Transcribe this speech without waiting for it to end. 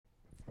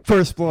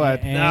First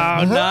Blood. Oh,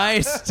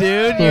 nice,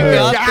 dude. You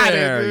got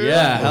there. Dude.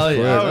 Yeah, hell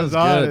yeah. I was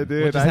on it,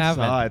 dude. What just I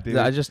happened? saw it, dude.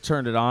 I just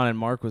turned it on, and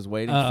Mark was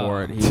waiting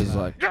for it. He was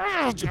like,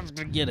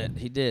 get it.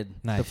 He did.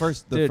 The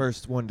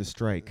first one to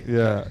strike.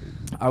 Yeah.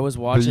 I was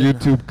The watching.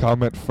 YouTube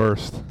comment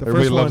first.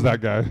 Everybody first loves one-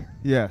 that guy.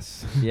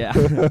 Yes. Yeah.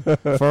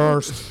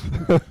 First.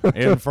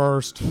 In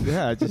first.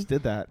 Yeah, I just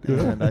did that,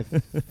 and I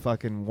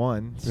fucking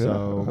won. Yeah,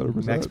 So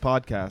 100%. next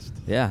podcast,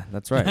 Yeah,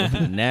 that's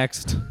right.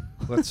 Next.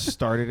 let's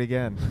start it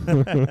again.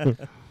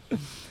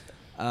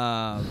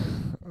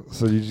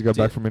 So you just got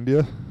back from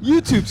India?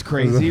 YouTube's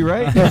crazy,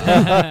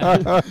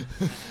 right?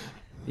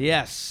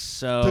 Yes.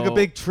 So Took a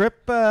big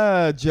trip,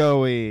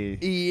 Joey.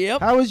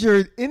 Yep. How was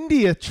your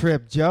India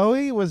trip,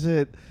 Joey? Was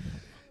it?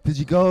 Did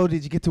you go?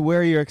 Did you get to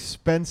wear your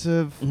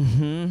expensive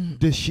Mm-hmm.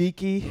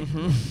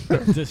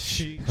 dashiki? Does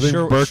she? I think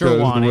burqa is the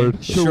Sherwani. word.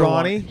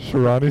 Sherwani?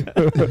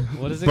 Sherwani.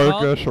 What is it Burqa,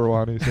 called?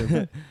 Sherwani. Same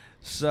thing.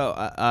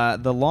 So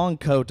the long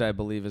coat, I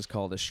believe, is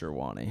called a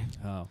Sherwani.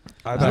 Oh.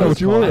 I thought know it what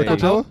was you wore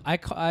called- at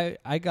Coachella?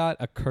 I got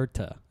a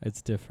kurta.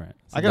 It's different.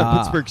 I got a Ah.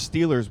 Pittsburgh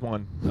Steelers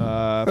one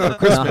for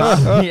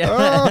Christmas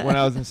Yeah. when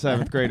I was in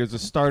 7th grade. It was a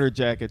starter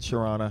jacket,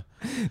 Sharana.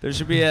 There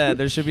should be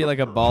like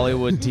a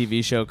Bollywood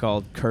TV show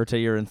called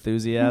Curta Your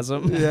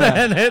Enthusiasm.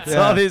 Yeah. And it's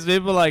all these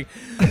people like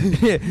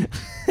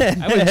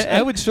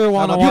I would sure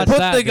want to you watch put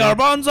that. the man.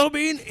 garbanzo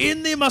bean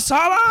in the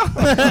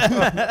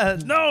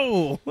masala?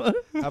 No.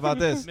 How about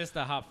this? Missed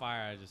the hot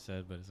fire I just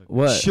said, but it's okay.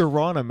 What?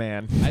 Sharana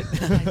man. I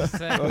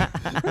said, all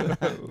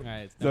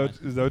right,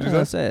 Is that what you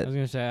That's said? I was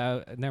gonna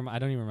say, never mind. I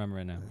don't even remember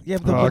it now. Yeah,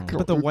 but the, Oh,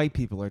 but the white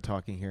people are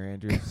talking here,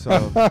 Andrew. So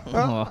Uh-huh.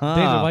 David,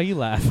 why are you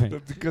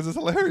laughing? Because it's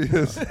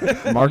hilarious.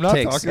 Mark I'm not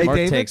takes talking. Mark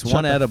Hey, David, takes shut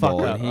one the edible fuck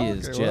and up. he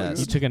is Okay, well, You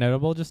just took an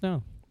edible just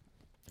now,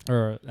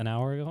 or an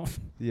hour ago?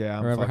 yeah,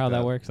 I'm Wherever fucked how that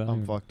up. works, I don't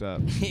I'm even- fucked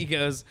up.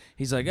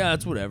 he's like,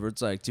 it's whatever.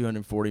 It's like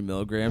 240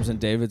 milligrams. And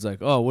David's like,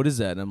 oh, what is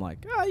that? And I'm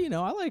like, I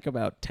like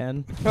about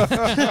 10.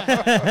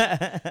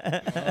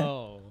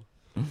 Oh,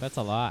 that's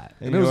a lot.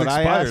 And And you it know was what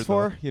I expired, asked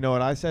for? You know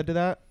what I said to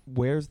that?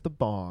 Where's the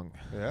bong?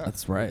 Yeah.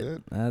 That's you right.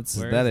 did.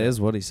 Where That is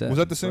is what he said. Was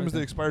that the same as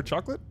the expired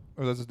chocolate?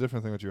 Or that's a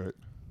different thing that you ate?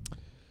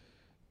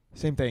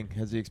 Same thing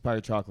as the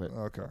expired chocolate.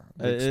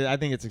 Okay. I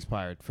think it's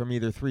expired from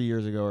either 3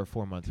 years ago or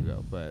 4 months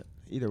ago, but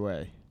either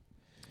way.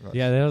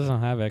 Yeah, they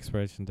doesn't have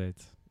expiration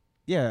dates.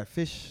 Yeah,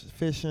 fish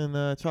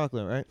and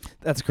chocolate, right?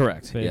 That's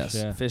correct. Fish, yes.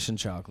 yeah. Fish and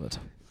chocolate.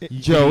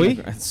 Joey?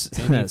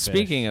 Indian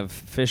Speaking of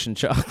fish and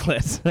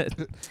chocolate,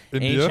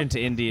 India? ancient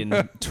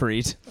Indian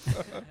treat.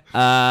 So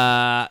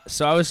I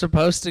was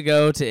supposed to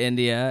go to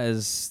India,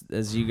 as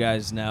you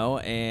guys know,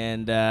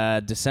 and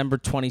December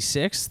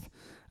 26th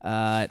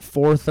at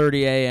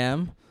 4:30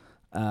 a.m.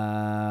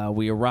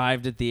 We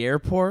arrived at the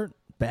airport,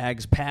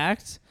 bags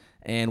packed,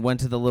 and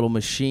went to the little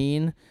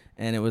machine,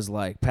 and it was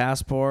like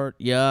passport,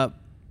 yup,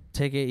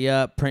 ticket,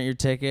 yup, print your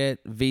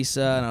ticket,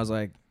 visa, and I was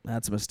like,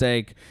 that's a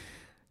mistake.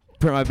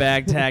 Print my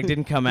bag tag,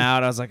 didn't come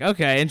out. I was like,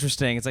 okay,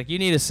 interesting. It's like, you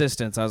need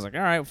assistance. I was like,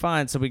 all right,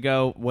 fine. So we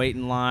go wait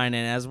in line,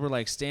 and as we're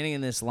like standing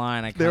in this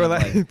line, I They kind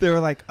were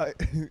of like, I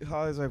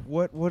was like,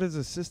 what does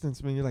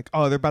assistance mean? You're like,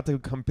 oh, they're about to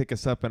come pick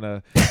us up in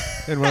one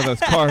of those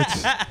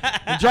carts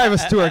and drive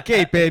us to our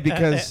gate, babe,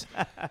 because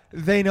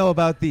they know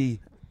about the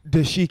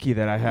dashiki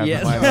that I have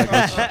in my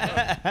luggage.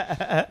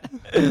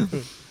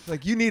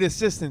 Like, you need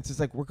assistance. It's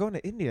like, we're going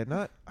to India,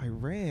 not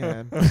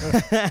Iran.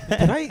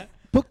 Did I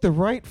book the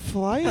right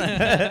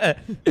flight?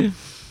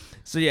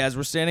 So yeah, as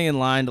we're standing in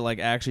line to like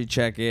actually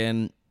check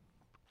in,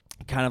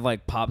 kind of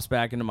like pops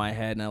back into my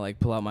head, and I like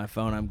pull out my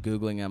phone. I'm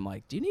Googling. I'm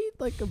like, do you need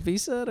like a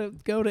visa to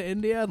go to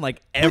India? And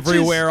like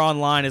everywhere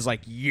online is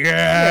like,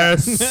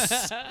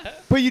 yes.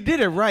 But you did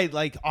it right.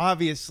 Like,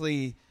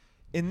 obviously,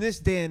 in this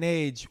day and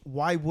age,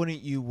 why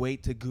wouldn't you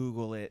wait to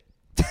Google it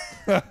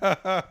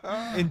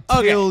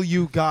until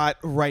you got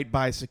right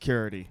by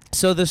security?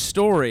 So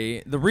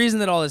the reason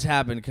that all this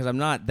happened, because I'm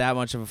not that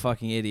much of a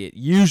fucking idiot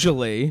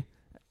usually,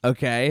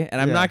 okay,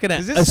 and I'm not gonna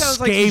 'Cause this sounds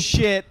like some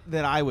escape. shit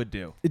that I would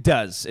do. It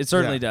does. It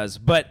certainly Yeah. does.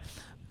 But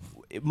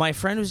my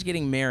friend was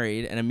getting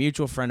married, and a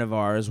mutual friend of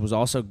ours was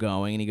also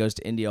going, and he goes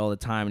to India all the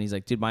time. And he's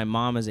like, dude, my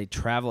mom is a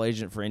travel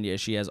agent for India.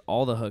 She has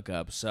all the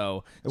hookups.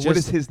 So What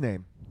is his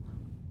name?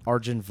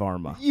 Arjun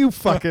Varma. You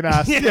fucking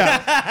ass.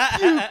 Yeah.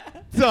 You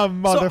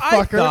dumb So I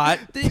motherfucker. thought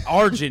the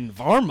Arjun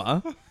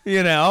Varma,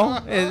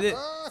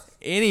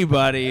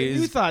 anybody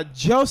You is. thought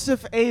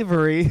Joseph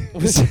Avery.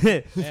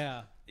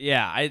 Yeah.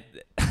 Yeah,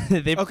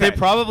 they Okay.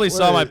 probably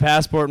saw my Wait.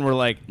 passport and were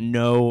like,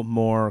 no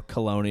more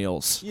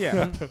colonials.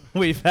 Yeah.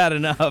 We've had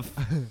enough.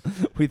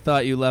 We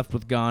thought you left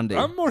with Gandhi.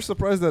 I'm more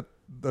surprised that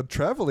the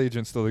travel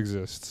agent still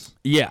exists.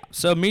 Yeah,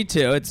 so me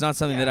too. It's not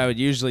something that I would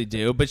usually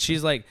do, but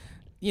she's like,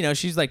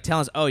 she's like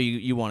telling us, oh,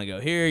 you want to go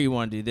here, you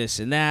want to do this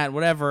and that,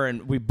 whatever,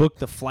 and we booked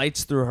the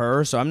flights through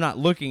her, so I'm not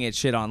looking at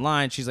shit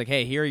online. She's like,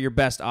 hey, here are your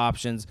best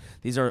options.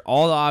 These are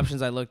all the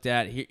options I looked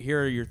at.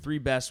 Here are your 3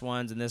 best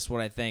ones, and this is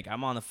what I think.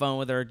 I'm on the phone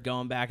with her,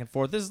 going back and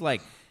forth. This is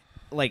like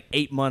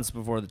 8 months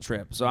before the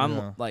trip, so I'm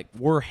Yeah. like,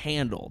 we're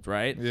handled,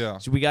 right? Yeah.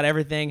 So we got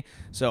everything.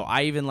 So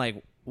I even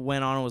like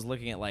went on and was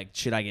looking at like,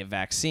 should I get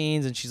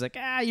vaccines? And she's like,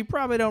 you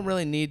probably don't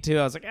really need to.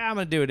 I was like, I'm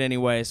gonna do it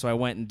anyway. So I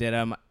went and did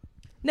them.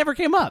 Never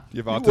came up.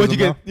 You have autism What'd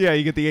you now? get? Yeah,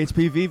 you get the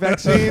HPV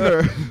vaccine,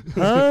 or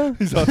Huh?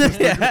 He's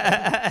autistic.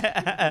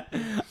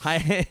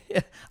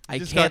 I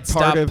just can't got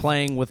stop tardive.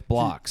 playing with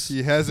blocks.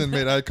 He hasn't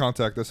made eye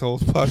contact this whole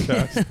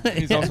podcast.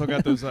 he's also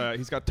got those.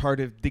 He's got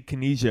tardive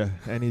dyskinesia,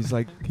 and he's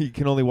like he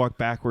can only walk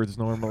backwards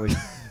normally.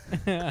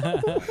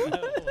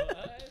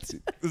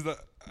 Is that?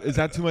 Is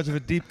that too much of a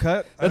deep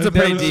cut? That's a Did you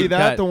pretty ever see deep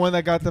that? cut. The one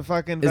that got the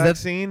fucking Is that-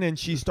 vaccine, and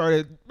she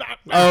started.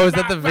 Oh, is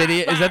that the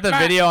video? Is that the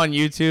video on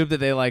YouTube that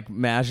they like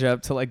mash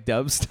up to like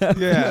dubstep?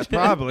 Yeah,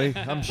 probably.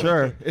 I'm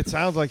sure. It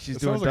sounds like she's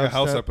It doing sounds like a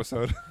house dubstep.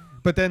 episode.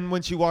 But then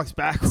when she walks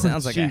backwards,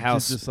 Sounds like a she's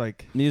house. just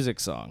like. Music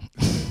song.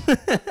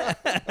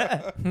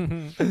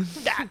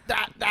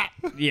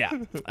 Yeah.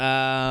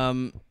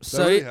 That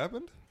So really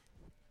happened?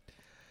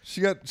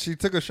 She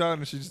took a shot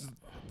and she just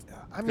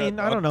I mean,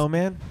 got I don't upped. know,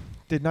 man.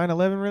 Did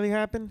 9/11 really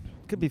happen?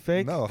 Could be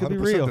fake. no, Could be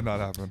 100% real. did not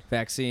happen.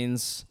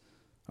 vaccines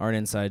are an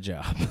inside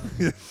job.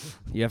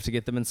 You have to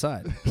get them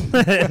inside. I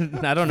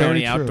don't know Very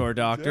any true. outdoor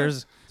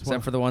doctors It's one-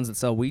 except for the ones that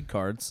sell weed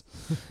cards.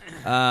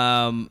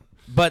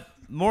 But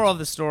moral of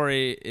the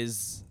story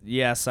is,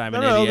 yes, I'm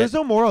an No, idiot. there's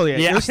no moral yet.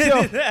 Yeah. You're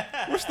still,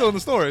 We're still in the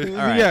story. All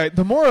right. Yeah,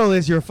 the moral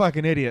is you're a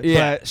fucking idiot.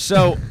 Yeah. But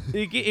So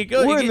it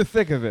goes. we're in the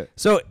thick of it.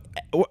 So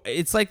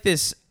it's like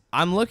this.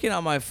 I'm looking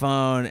on my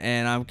phone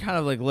and I'm kind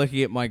of like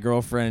looking at my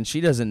girlfriend and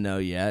she doesn't know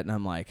yet. And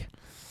I'm like,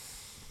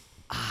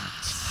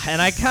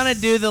 and I kind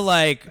of do the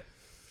like,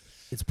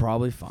 it's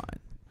probably fine.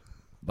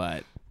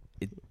 But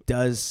it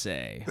does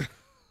say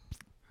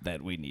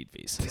that we need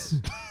visas.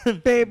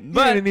 Babe, But- you're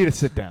gonna need to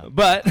sit down.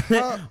 But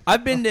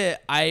I've been to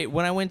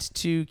when I went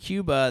to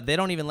Cuba, they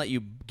don't even let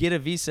you get a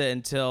visa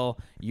until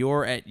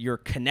you're at your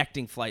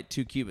connecting flight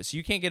to Cuba. So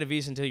you can't get a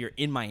visa until you're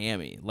in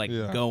Miami, like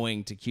Yeah.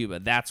 going to Cuba.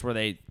 That's where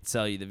they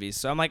sell you the visa.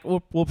 So I'm like,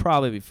 we'll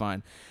probably be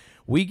fine.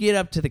 We get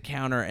up to the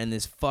counter and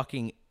this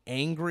fucking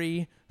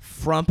angry,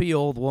 frumpy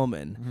old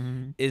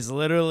woman is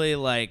literally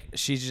like,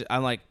 she's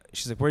like,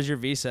 where's your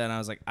visa? And I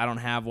was like, I don't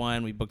have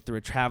one. We booked through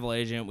a travel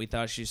agent. We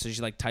thought so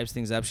she like types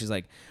things up. She's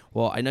like,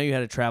 well, I know you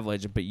had a travel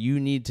agent, but you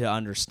need to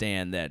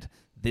understand that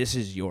this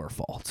is your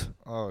fault.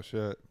 Oh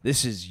shit.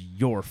 This is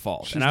your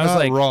fault. She's and I was not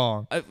like,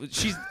 wrong.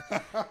 she's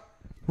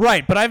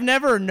right, but I've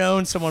never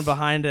known someone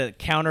behind a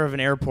counter of an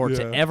airport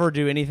to Yeah. ever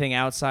do anything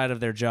outside of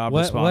their job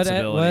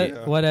responsibility.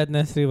 What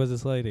ethnicity was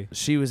this lady?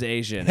 She was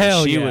Asian.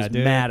 Hell and she yeah, was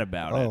dude. mad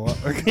about Oh,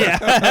 it.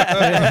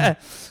 wow.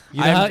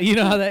 Yeah. You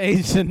know how the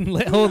Asian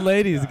old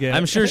ladies get.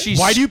 I'm sure she's.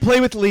 Why do you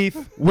play with Leaf?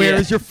 Where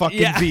is Yeah. your fucking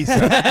Yeah.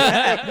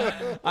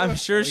 visa? I'm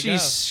sure you she go.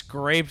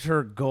 scraped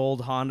her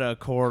gold Honda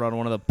Accord on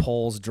one of the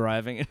poles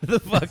driving into the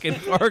fucking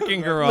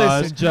parking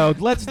garage. Listen, Joe,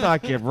 let's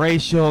not get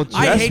racial. Just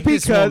I hate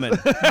because this woman.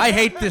 I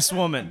hate this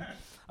woman.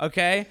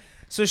 Okay?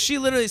 So she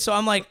literally, so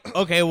I'm like,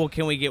 okay, well,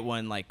 can we get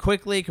one like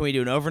quickly? Can we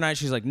do an overnight?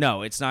 She's like,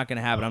 no, it's not going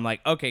to happen. I'm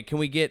like, okay, can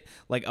we get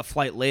like a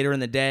flight later in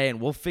the day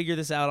and we'll figure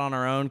this out on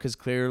our own because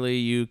clearly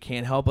you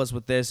can't help us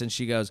with this. And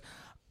she goes,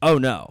 oh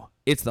no,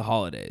 it's the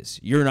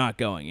holidays. You're not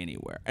going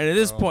anywhere. And at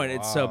this point,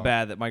 it's so wow.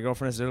 bad that my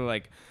girlfriend is literally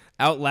like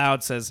out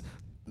loud says,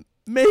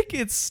 make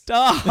it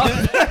stop.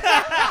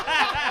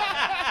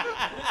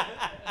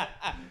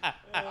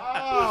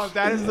 Oh,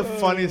 that is the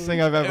funniest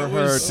thing I've ever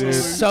heard, dude.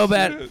 so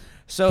bad.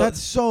 So That's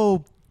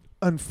so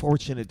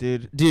unfortunate,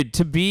 dude. dude,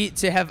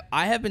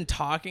 I have been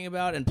talking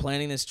about and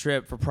planning this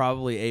trip for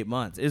probably 8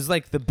 months. It was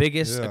like the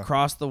biggest Yeah.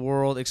 across the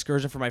world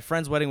excursion for my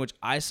friend's wedding, which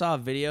I saw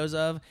videos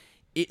of.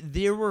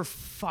 There were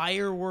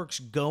fireworks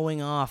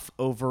going off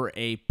over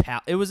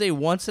it was a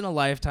once in a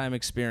lifetime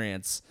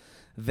experience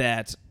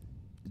that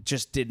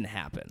just didn't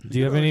happen. Do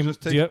you have any?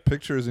 Just Do take you,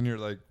 pictures in your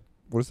like.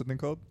 What is the thing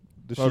called?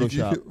 The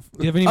Photoshop. do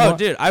you have any? Oh, more,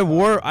 dude, I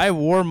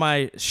wore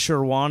my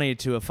Sherwani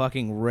to a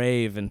fucking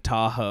rave in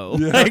Tahoe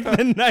like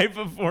the night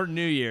before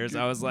New Year's.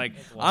 I was like,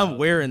 I'm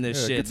wearing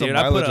this Yeah, shit, get some dude.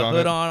 I put mileage a on hood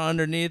it. on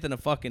underneath and a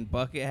fucking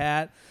bucket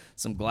hat,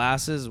 some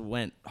glasses,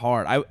 went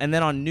hard. And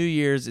then on New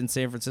Year's in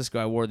San Francisco,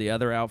 I wore the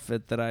other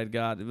outfit that I'd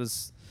got. It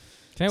was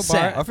Can I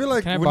sad. I feel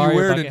like Can I when borrow you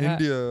your wear it in bucket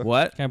hat? India.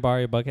 what? Can I borrow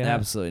your bucket hat?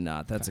 Absolutely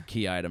not. That's a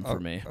key item for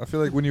me. I feel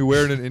like when you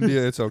wear it in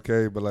India, it's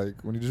okay, but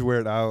like when you just wear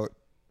it out,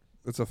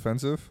 it's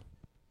offensive.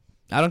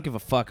 I don't give a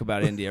fuck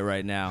about India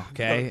right now,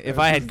 okay? If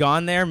I had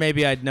gone there,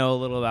 maybe I'd know a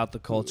little about the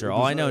culture.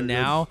 All I know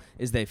now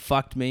is they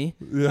fucked me,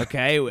 Yeah.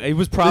 okay? It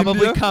was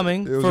probably India?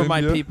 coming It was for my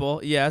India?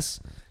 people, yes.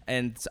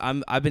 And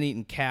I've been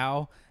eating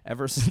cow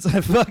ever since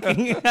I've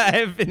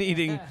been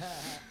eating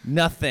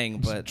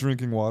nothing Just but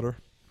drinking water.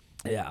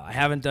 yeah, I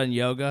haven't done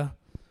yoga.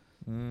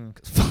 Mm.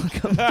 'Cause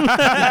fuck 'em.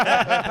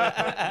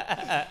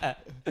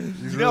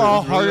 You know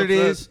how hard it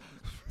is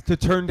to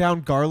turn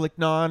down garlic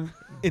naan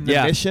in the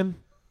Yeah. mission?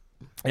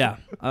 Yeah,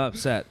 I'm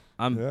upset.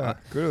 Yeah,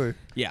 clearly.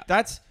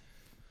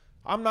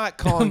 I'm not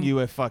calling you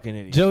a fucking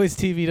idiot. Joey's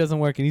TV doesn't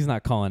work, and he's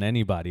not calling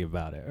anybody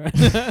about it.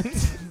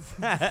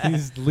 Right?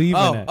 He's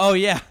leaving it. Oh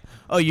yeah.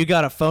 Oh, you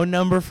got a phone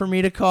number for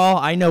me to call?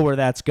 I know where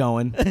that's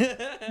going.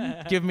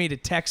 Give me to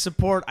tech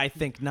support? I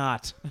think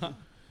not.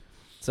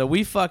 So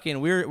we're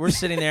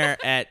sitting there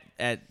at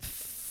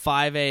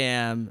 5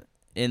 a.m.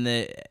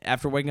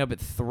 after waking up at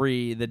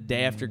 3 the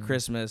day after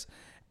Christmas,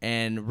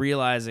 and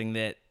realizing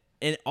that,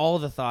 and all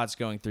the thoughts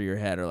going through your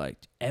head are like,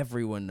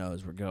 everyone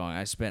knows we're going.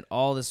 I spent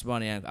all this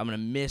money. I'm going to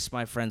miss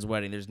my friend's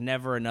wedding. There's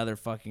never another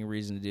fucking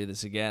reason to do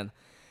this again.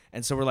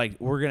 And so we're like,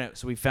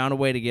 so we found a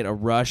way to get a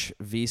rush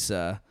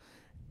visa,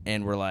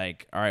 and we're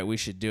like, all right, we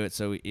should do it.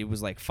 So it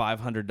was like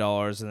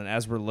 $500. And then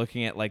as we're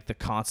looking at like the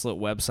consulate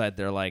website,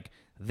 they're like,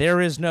 there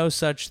is no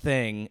such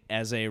thing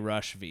as a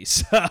rush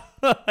visa.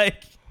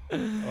 Like,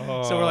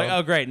 so we're like,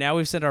 oh, great. Now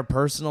we've sent our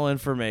personal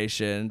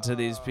information to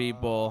these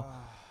people.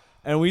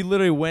 And we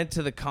literally went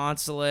to the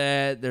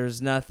consulate.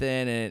 There's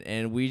nothing.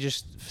 And we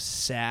just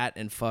sat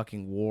and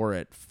fucking wore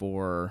it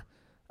for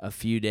a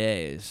few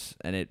days.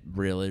 And it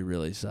really,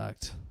 really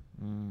sucked.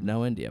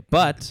 No India.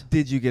 But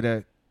Did you get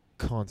a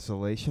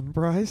consolation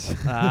prize?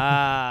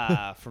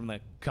 from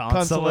the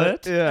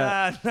consulate?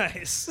 Yeah.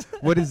 Nice.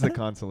 What is the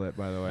consulate,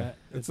 by the way?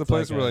 It's the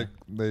place where like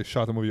they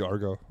shot the movie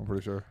Argo. I'm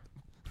pretty sure.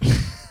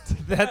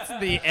 That's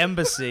the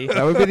embassy.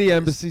 That would be the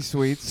embassy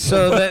suites.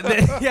 So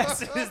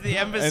yes, it is the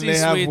embassy and they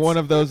suites. have one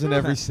of those in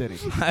every city.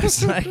 I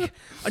was like,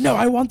 no,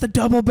 I want the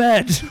double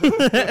bed.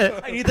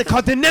 I need the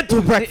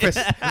continental breakfast.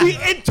 The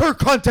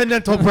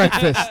intercontinental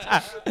breakfast.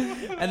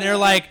 And they're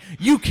like,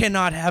 you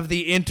cannot have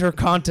the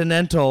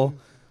intercontinental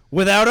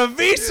without a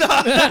visa.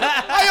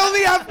 I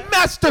only have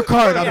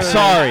MasterCard.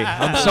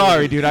 I'm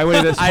sorry, dude. I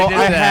waited this I whole. did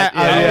that.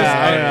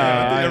 I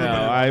know.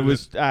 Everybody- I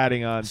was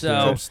adding on. So- to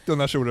I'm it. still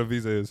not sure what a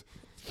visa is.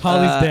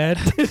 Holly's Uh, dead.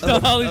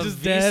 Holly's a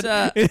just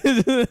dead.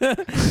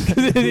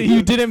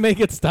 You didn't make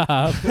it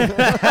stop.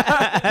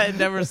 It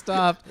never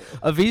stopped.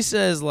 A visa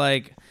is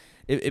like,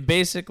 it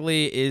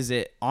basically is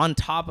it on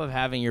top of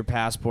having your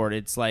passport.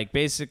 It's like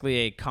basically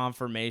a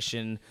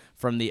confirmation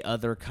from the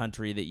other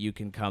country that you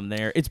can come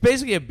there. It's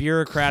basically a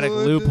bureaucratic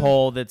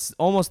loophole that's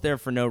almost there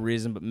for no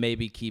reason, but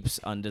maybe keeps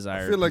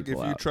undesired. I feel like if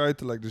people you out. tried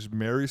to like just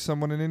marry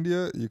someone in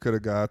India, you could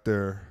have got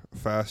there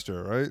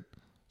faster, right? Is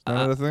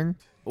that a thing?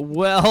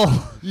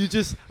 Well, You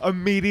just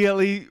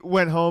immediately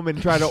went home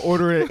and tried to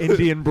order an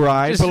Indian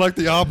bride. But like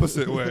the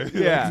opposite way.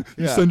 Yeah,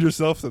 You yeah. send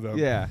yourself to them.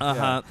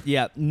 Yeah.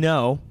 yeah,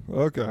 no,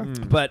 Okay.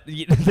 Mm. but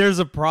there's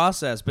a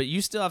process. But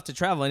you still have to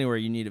travel anywhere.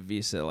 You need a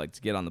visa, like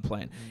to get on the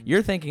plane.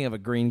 You're thinking of a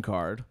green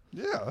card.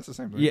 Yeah, that's the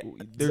same thing. Yeah,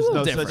 There's it's a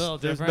no little such.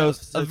 different. There's Different. no A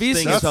such visa-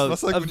 thing. That's, as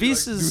that's like a when you like, do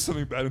visa's-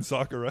 something bad in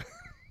soccer, right?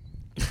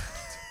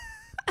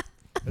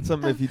 That's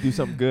something if you do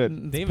something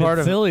good. David's part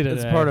of silly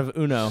it's today. part of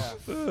Uno.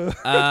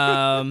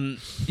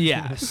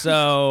 Yeah.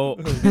 So,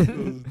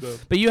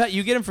 but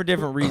you get them for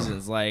different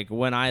reasons. Like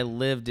when I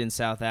lived in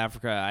South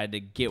Africa, I had to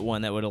get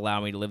one that would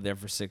allow me to live there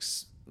for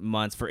 6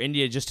 months. For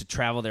India, just to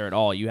travel there at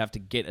all, you have to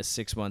get a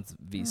 6-month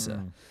visa,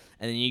 and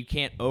then you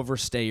can't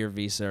overstay your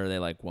visa, or they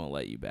like won't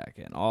let you back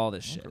in. All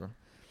this shit.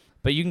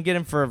 But you can get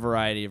them for a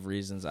variety of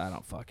reasons. I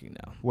don't fucking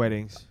know.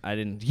 Weddings. I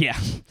didn't. Yeah,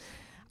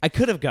 I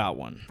could have got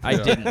one. I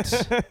Yeah. didn't.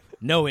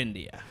 No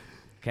India.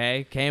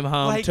 Okay, came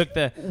home, Like, took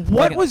the.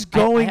 what fucking- was I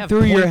going have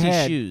through your pointy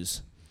head?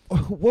 Shoes.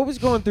 What was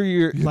going through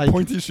your You like? have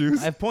pointy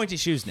shoes. I have pointy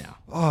shoes now.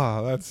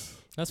 Ah, that's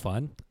That's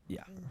fun.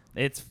 Yeah,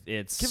 it's Give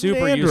 'em to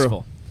super Andrew.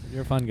 useful.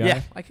 You're a fun guy.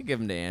 Yeah, I could give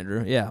them to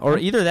Andrew. Yeah, or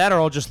either that,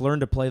 or I'll just learn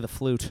to play the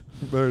flute.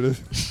 there it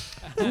is.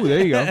 Ooh,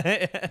 there you go.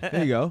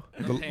 There you go.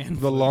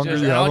 The longer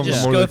you I'll have them, the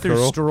just more go they through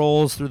curl.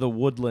 strolls through the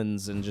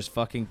woodlands and just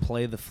fucking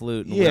play the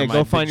flute. And Yeah, wear my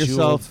go find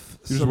bejeweled yourself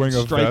You're just some wearing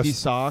a stripy vest.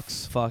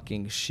 socks.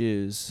 fucking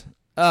shoes.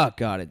 Oh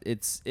god,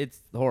 it's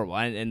horrible.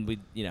 And we,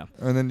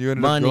 And then you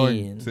ended Money up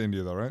going and- to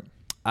India, though, right?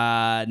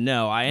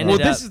 no, I Well,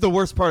 ended up. this is the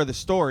worst part of the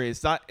story.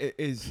 It's not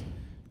is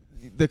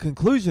the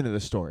conclusion of the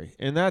story,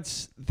 and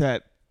that's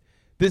that.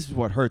 This is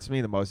what hurts me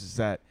the most is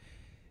that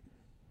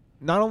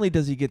not only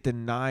does he get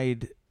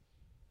denied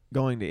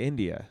going to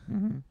India,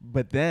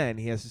 but then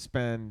he has to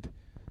spend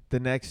the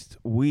next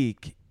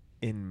week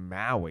in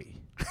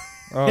Maui.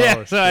 Oh,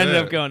 yeah, so I ended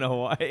shit. up going to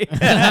Hawaii.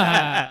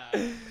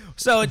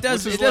 So it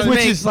does. Which is It does like- Which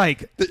make. is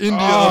like The India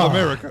Oh. of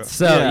America.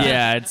 So Yeah.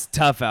 yeah. It's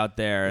tough out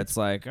there. It's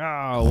like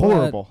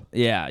horrible. what?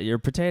 Yeah, your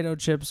potato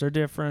chips are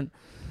different.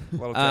 A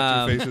lot of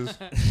tattoo faces.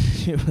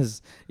 It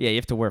was you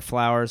have to wear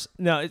flowers.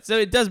 No, so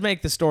it does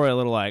make the story a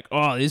little like,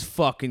 oh, this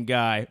fucking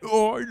guy.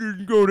 Oh, I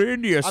didn't go to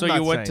India, so I'm not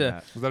you went to. saying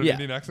that. Was that an Yeah,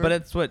 Indian accent? but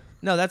it's what.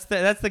 No, that's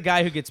the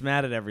guy who gets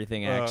mad at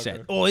everything Oh, accent.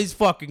 okay. Oh, this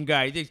fucking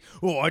guy. He thinks,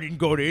 oh, I didn't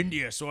go to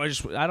India, so I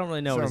don't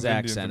really know what his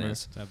Sounds Indian to accent me.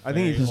 is. I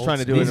think he's just trying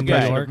to do an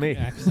impression of me.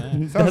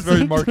 Sounds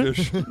very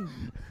Markish.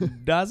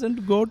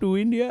 Doesn't go to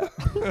India.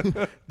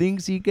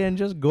 Thinks he can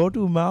just go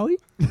to Maui.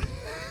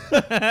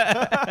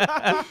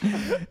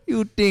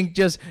 You think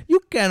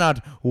you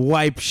cannot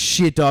wipe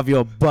shit off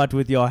your butt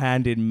with your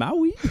hand in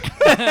Maui?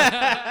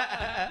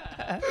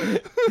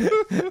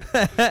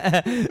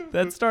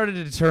 That started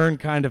to turn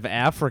kind of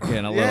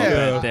African a little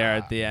Yeah. bit there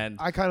at the end.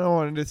 I kind of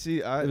wanted to see.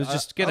 It was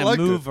just I gonna liked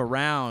move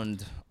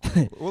around.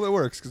 Well, it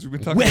works because we've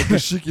been talking about the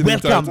shiki the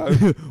entire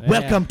Welcome, time.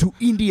 welcome to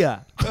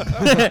India.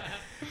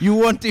 You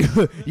want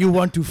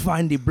to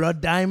find the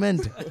blood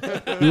diamond?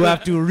 You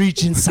have to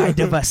reach inside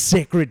of a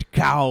sacred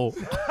cow.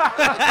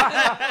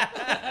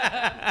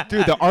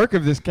 Dude, the arc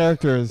of this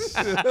character is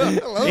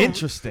Hello.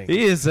 interesting.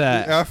 He is The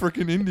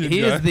African Indian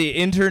he guy. is the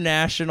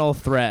international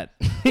threat.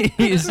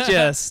 He's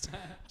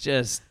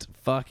just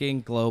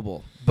fucking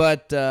global.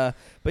 But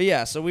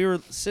yeah, so we were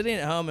sitting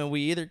at home and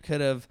we either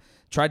could have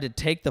tried to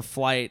take the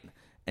flight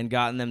and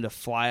gotten them to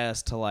fly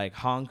us to like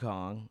Hong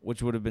Kong,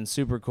 which would have been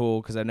super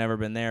cool because I've never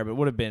been there, but it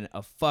would have been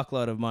a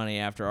fuckload of money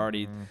after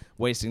already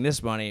wasting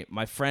this money.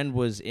 My friend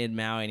was in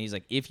Maui and he's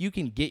like, if you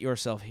can get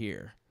yourself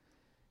here,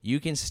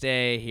 you can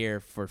stay here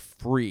for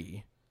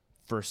free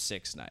for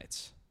 6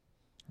 nights.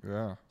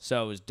 Yeah.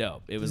 So it was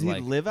dope. It was Does he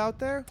like live out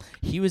there?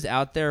 he was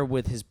out there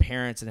with his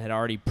parents and had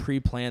already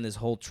pre-planned this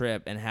whole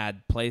trip and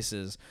had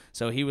places.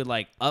 So he would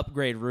like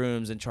upgrade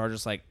rooms and charge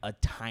us like a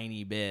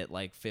tiny bit,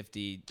 like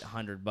 $50,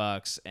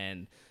 $100,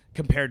 and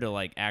compared to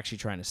like actually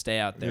trying to stay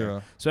out there.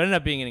 Yeah. So it ended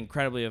up being an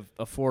incredibly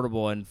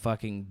affordable and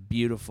fucking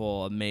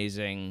beautiful,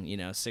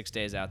 amazing, 6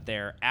 days out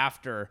there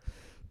after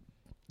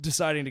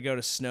deciding to go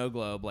to Snow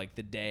Globe like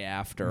the day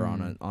after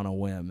on a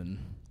whim. And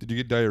Did you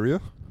get diarrhea?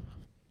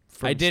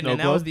 I didn't, Snow and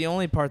that was Globe? the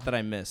only part that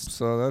I missed.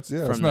 So that's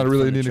it's from not the- a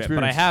really from the Indian trip.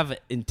 experience. But I have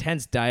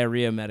intense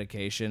diarrhea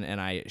medication,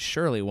 and I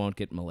surely won't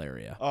get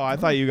malaria. Oh, I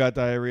thought you got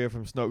diarrhea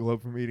from Snow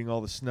Globe from eating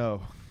all the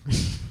snow.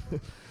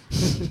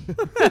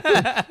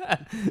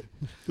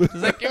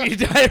 Does that give you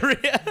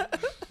diarrhea?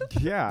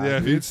 Yeah. Yeah,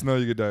 if you eat snow,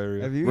 you get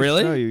diarrhea. If you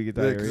Really? eat snow, you get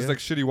Yeah, 'cause diarrhea. it's like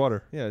shitty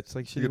water. yeah, it's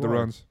like shitty You get the water.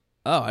 runs.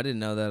 Oh, I didn't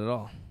know that at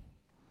all.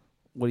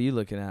 What are you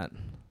looking at?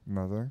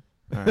 Nothing.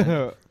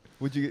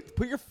 Would you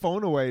put your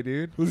phone away,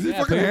 dude? Was he Yeah,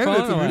 fucking put your handed it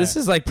phone to me? away. This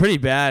is like pretty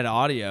bad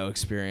audio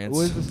experience.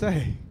 What does it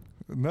say?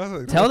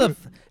 Nothing. Tell the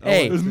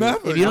hey, There's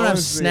nothing. if you don't I have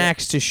wanna see it.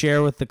 snacks to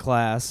share with the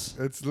class,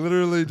 It's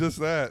literally just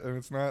that, and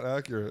it's not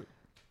accurate.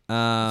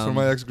 It's from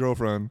my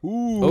ex-girlfriend.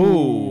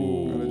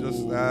 ooh. And it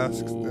just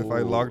asked if I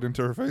logged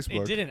into her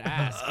Facebook. It didn't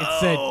ask. It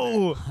said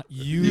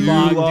you, You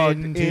logged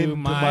into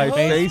my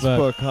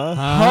Facebook.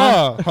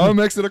 huh? How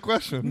makes it a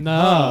question?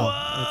 No.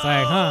 It's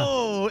like, huh?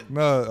 Oh,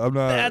 No, I'm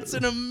not. that's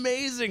an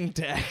amazing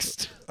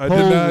text. I did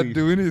Holy- not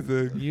do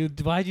anything.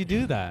 Why'd you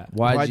do that?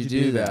 Why'd you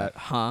do that?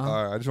 Huh?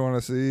 All right, I just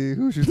want to see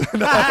who she's.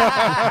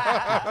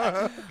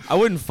 I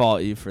wouldn't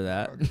fault you for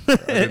that. I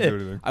didn't do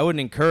anything. I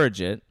wouldn't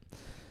encourage it.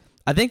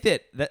 I think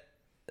that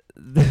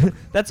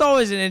that's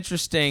always an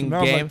interesting Now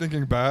I'm game. like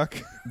thinking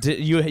back.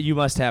 You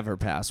must have her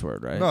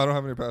password, right? No, I don't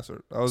have any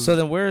password. So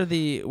then where's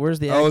the I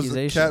was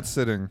accusation? cat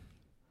sitting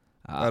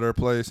Ah. at her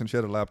place, and she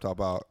had a laptop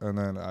out, and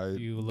then I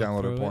You looked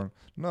downloaded through porn.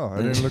 No,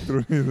 I didn't look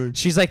through anything.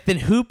 She's like, then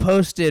who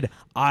posted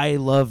I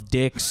love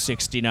dick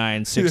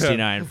 69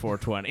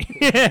 420?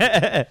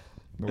 It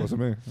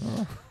wasn't me.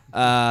 Oh.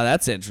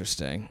 That's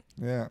interesting.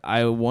 Yeah,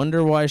 I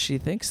wonder why she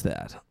thinks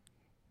that.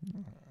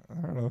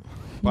 I don't know.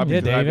 Bobby Yeah,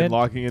 driving, David.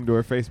 logging into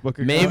her Facebook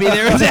account. Maybe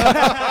there was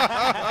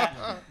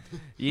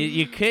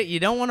you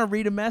don't want to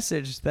read a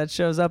message that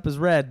shows up as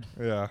red.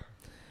 Yeah.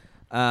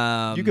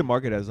 You can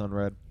mark it as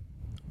unread.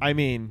 I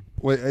mean,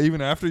 Wait,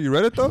 even after you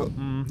read it though?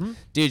 mm-hmm.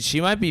 Dude,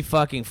 she might be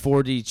fucking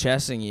 4D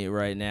chessing you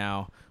right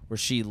now, where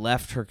she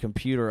left her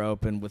computer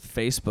open with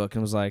Facebook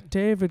and was like,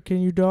 David,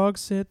 can you dog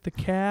sit the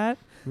cat?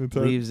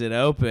 Leaves it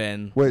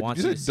open. Wait,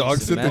 wants did you to say see dog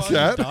some sit the messages.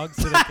 cat? Dog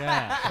sit a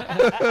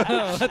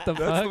cat. What the That's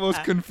fuck? the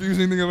most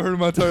confusing thing I've heard in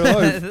my entire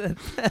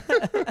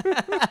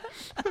life.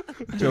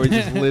 Joey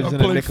just lives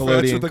I'm in a playing fetch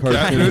with Nickelodeon the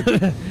cat.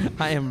 cartoon.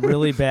 I am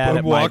really bad I'm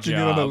at my walking in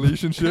on a job.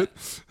 leash and shit.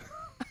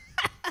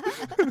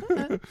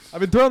 I've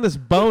been throwing this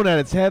bone at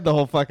its head the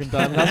whole fucking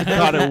time. I haven't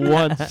caught it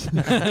once.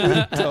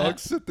 Dog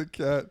sit the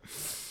cat.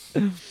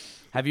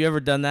 Have you ever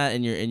done that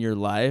in your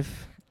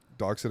life?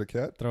 Dog sit a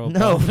cat? Throw a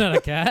No. bone at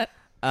a cat?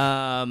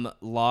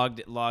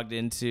 Logged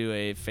into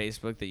a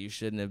Facebook that you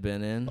shouldn't have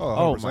been in.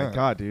 Oh 100%. my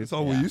god, dude! That's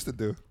all we Yeah. used to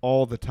do.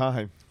 All the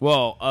time.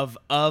 Well,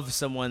 of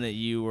someone that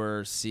you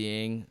were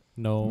seeing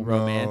No.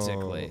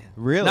 romantically.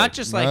 Really? Not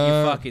just like Nah.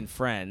 your fucking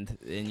friend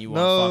and you want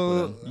to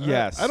No, fuck with him.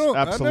 Yes, I don't.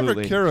 I absolutely.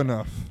 never care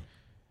enough.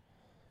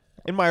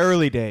 In my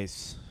early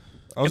days.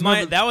 I was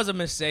never, That was a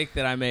mistake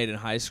that I made in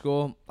high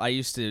school. I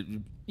used to,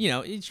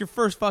 it's your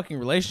first fucking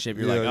relationship.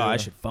 You're Yeah, like, oh, I yeah.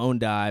 should phone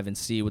dive and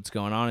see what's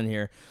going on in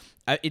here.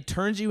 It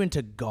turns you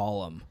into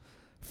Gollum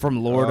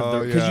from Lord of the...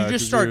 Oh, Because yeah, you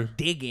just 'cause start you're-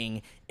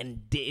 digging,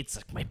 and it's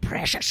like, my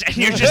precious, and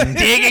you're just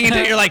digging into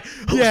it. You're like,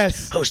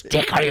 Yes. whose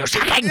dick are you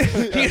sucking?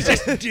 You're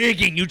just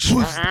digging. You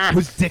just...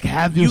 Whose dick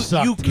have You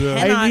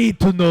cannot... I need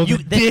to know the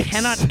That dicks.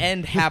 cannot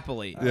end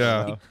happily.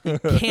 Yeah.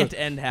 It can't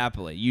end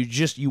happily.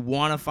 You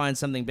want to find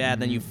something bad,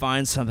 then you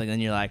find something, then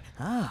you're like,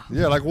 ah.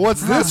 Yeah, like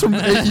what's this from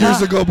 8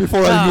 years ago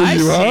before I knew I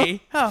you, huh?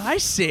 see. Oh, I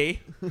see.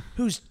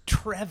 Who's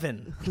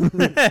Trevin?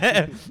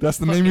 That's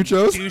the name you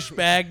chose?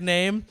 Douchebag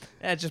name.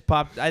 That just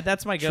popped.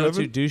 That's my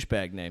go-to Trevin?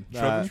 douchebag name.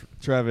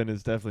 Trevin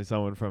is definitely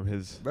someone from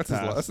his That's his,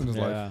 past. that's in his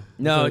life. Yeah.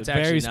 No, a it's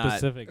very actually not.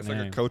 specific It's name.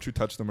 like a coach who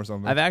touched them or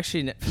something. I've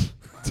actually.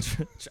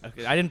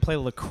 I didn't play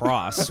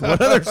lacrosse.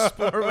 What other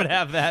sport would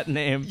have that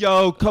name?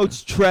 Yo,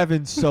 Coach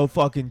Trevin's so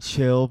fucking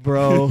chill,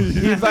 bro.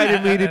 He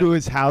invited me to do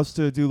his house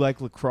to do like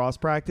lacrosse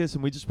practice,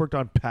 and we just worked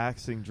on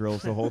passing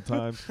drills the whole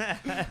time.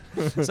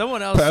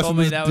 Someone else Passing told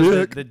me his that was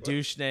dick. the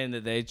douche name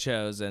that they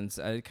chose, and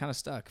it kind of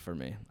stuck for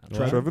me.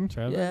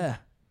 Trevin? Yeah.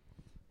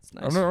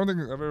 It's I nice. don't think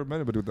I've ever met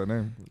anybody with that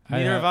name.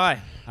 Neither have I.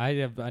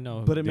 I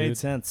know. But it dude. made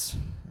sense.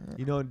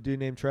 You know a dude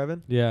named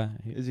Trevin? Yeah.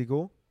 Is he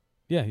cool?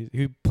 Yeah.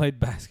 He played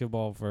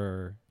basketball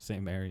for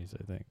St. Mary's,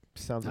 I think.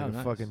 Sounds Oh, like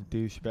nice. a fucking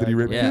douchebag. Did he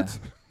rape Yeah. kids?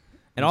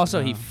 And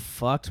also, he No.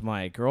 fucked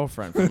my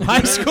girlfriend from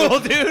high school,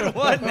 dude.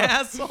 What an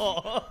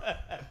asshole.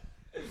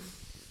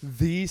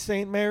 The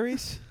St.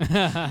 Mary's?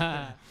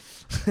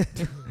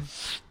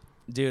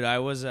 Dude, I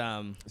was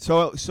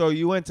So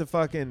you went to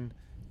fucking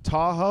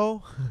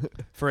Tahoe,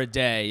 for a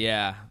day,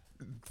 yeah.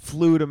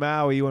 flew to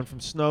Maui, you went from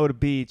snow to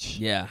beach.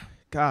 Yeah.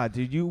 God,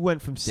 dude, you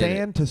went from Did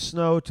sand to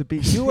snow to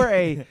beach.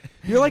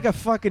 You're like a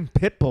fucking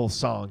Pitbull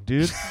song,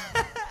 dude.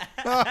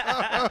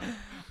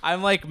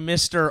 I'm like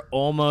Mr.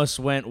 Almost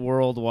went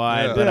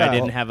worldwide, Yeah. but I Yeah.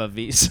 didn't have a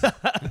visa.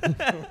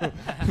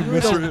 You're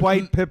the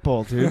white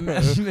Pitbull, dude.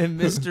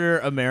 Mr.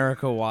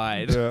 America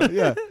wide. Yeah.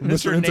 Yeah.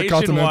 Mr. Nationwide.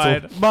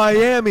 Intercontinental.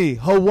 Miami,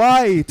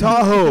 Hawaii,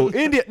 Tahoe,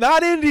 India.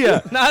 Not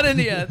India. Not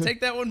India. Take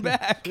that one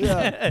back.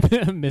 Yeah.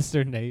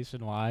 Mr.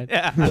 Nationwide.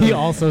 Yeah. He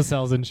also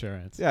sells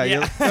insurance. Yeah,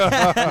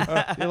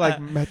 Yeah. You're like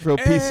Metro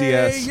PCS.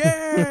 Hey,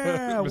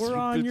 yeah, Mr. we're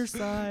on Pitch. your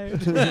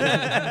side.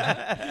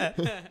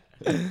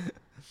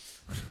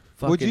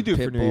 What'd you do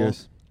for New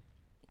Year's?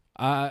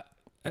 I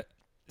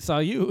saw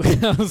you.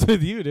 I was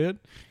with you, dude.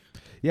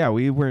 Yeah,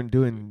 we weren't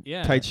doing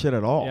Yeah. tight shit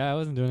at all. Yeah, I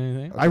wasn't doing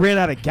anything. I ran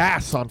out of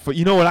gas on foot.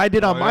 You know what I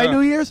did on Oh, my yeah.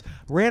 New Year's?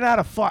 Ran out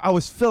of I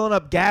was filling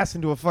up gas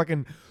into a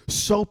fucking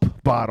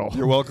soap bottle.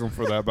 You're welcome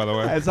for that, by the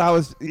way. As I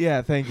was,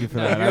 yeah, thank you for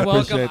No, that. I you're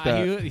welcome. appreciate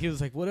that. He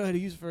was like, "What do I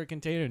use for a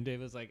container?" And Dave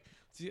was like,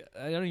 "See,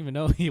 I don't even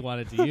know what he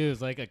wanted to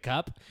use, like a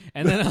cup."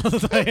 And then I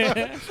was like,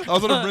 I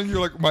was gonna bring you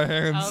like my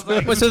hands. I was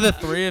like, Wait, so the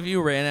three of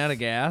you ran out of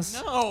gas?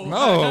 "No,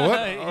 No,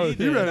 what? He Oh, he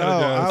did. ran out No,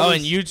 of gas. I Oh, was-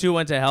 and you two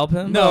went to help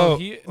him? No, No.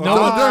 he, Oh, no. tell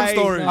them I-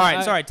 story. All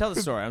right, sorry. Tell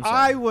the story. I'm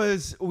sorry.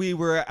 we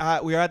were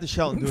at the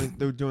Shelton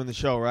doing the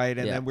show, right?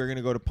 And Yeah. then we're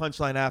gonna go to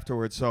Punchline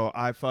afterwards. So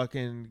I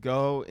fucking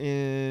go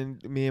in,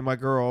 me and my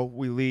girl,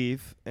 we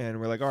leave, and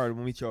we're like, all right,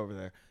 we'll meet you over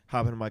there.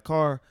 Hop into my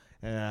car,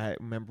 and I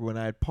remember when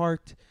I had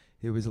parked,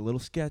 it was a little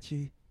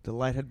sketchy. The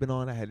light had been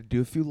on. I had to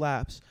do a few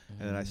laps,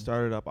 and then I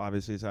started up.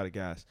 Obviously, it's out of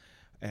gas,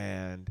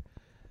 and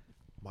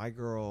my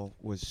girl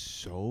was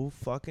so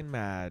fucking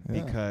mad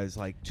Yeah. because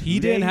like 2 He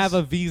didn't days- have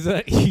a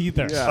visa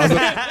either. Yeah. I was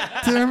like,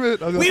 damn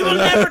it. I was We like, will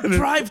never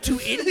drive to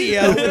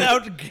India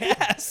without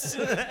gas.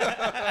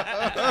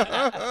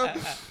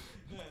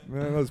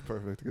 Man, that was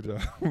perfect. Good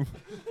job. I'm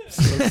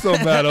so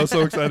mad. I was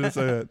so excited to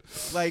say it.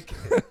 Like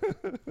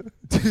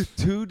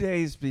 2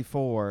 days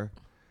before,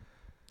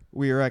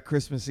 we were at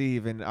Christmas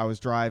Eve, and I was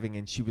driving,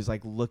 and she was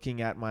like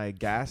looking at my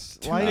gas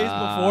 2 light. days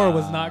before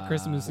was not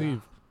Christmas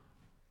Eve.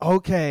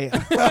 Okay,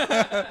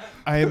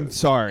 I am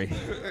sorry.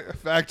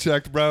 Fact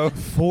checked, bro.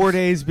 4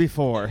 days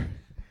before.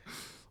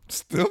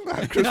 Still not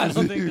I Christmas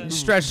don't think Eve. that-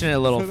 Stretching it a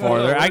little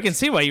further. I can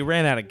see why you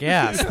ran out of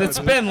gas. It's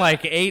been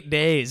like 8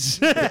 days.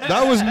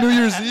 That was New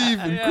Year's Eve,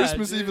 and Yeah,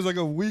 Christmas dude. Eve is like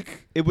a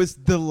week. It was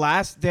the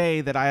last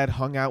day that I had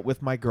hung out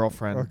with my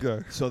girlfriend.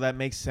 Okay. So that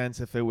makes sense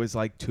if it was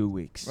like 2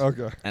 weeks.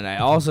 Okay. And I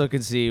also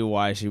can see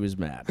why she was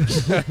mad.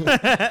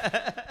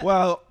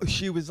 Well,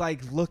 she was like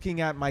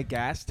looking at my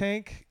gas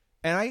tank,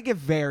 and I get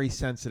very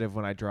sensitive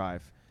when I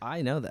drive.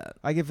 I know that.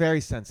 I get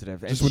very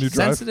sensitive. And Just when you she-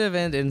 drive? Sensitive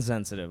and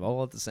insensitive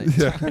all at the same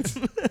time.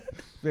 Yeah.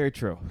 Very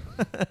true.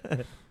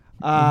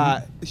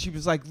 She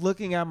was like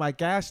looking at my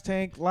gas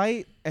tank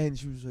light, and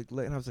she was like,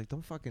 and I was like,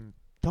 don't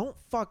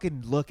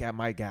fucking look at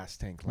my gas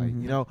tank light.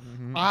 Mhm. You know,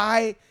 Mhm.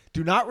 I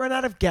do not run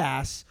out of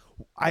gas.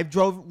 I've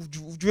driven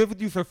with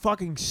you for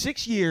fucking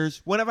 6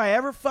 years. When have I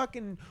ever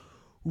fucking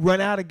run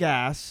out of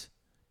gas?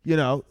 You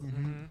know,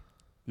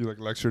 You like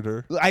lectured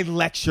her. I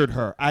lectured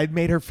her. I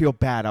made her feel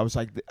bad. I was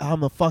like,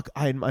 I'm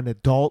an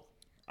adult.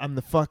 I'm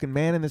the fucking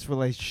man in this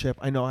relationship.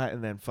 I know how,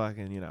 and then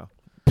fucking, you know.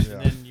 Yeah.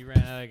 And then you ran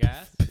out of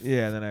gas.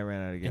 Yeah, then I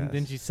ran out of gas. And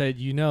then she said,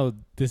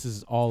 this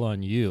is all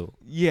on you.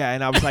 Yeah,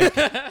 and I was like,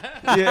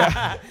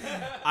 yeah.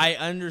 I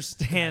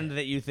understand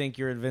that you think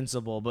you're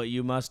invincible, but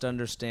you must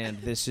understand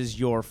this is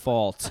your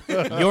fault.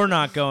 You're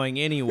not going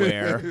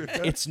anywhere.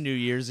 It's New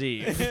Year's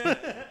Eve. And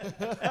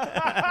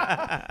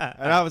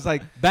I was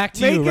like, Back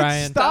to make you, it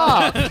Ryan.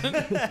 stop.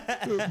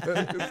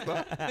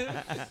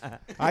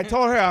 I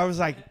told her, I was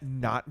like,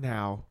 not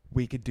now.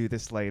 We could do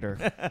this later.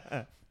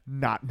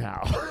 Not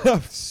now.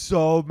 I'm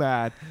so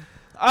mad.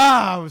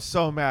 I was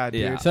so mad,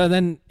 Yeah. dude. So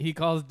then he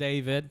calls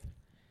David.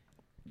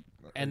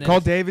 And then Call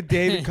David.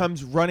 David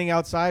comes running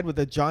outside with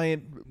a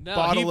giant No,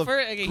 bottle he of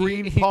fir- he-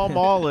 green he- palm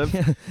olive.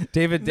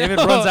 David No.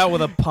 runs out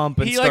with a pump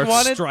and He, like, starts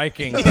wanted-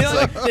 striking. he, It's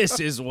like- like, this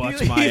is what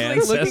he's my like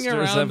ancestors looking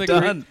around have the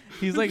done.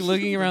 He's like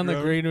looking around the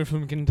green room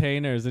from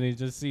containers, and he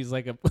just sees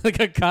like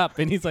a cup,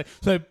 and he's like,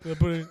 "So I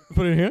put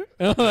it here?"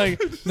 And I'm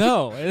like,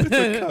 "No." And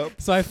then,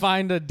 so I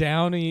find a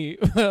Downy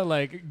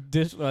like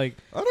dish. Like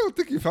I don't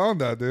think you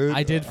found that, dude.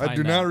 I did I find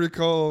do that. not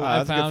recall. Ah, I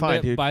that's a good found find,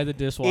 it dude. by the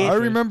dishwasher. I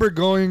remember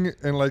going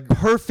and like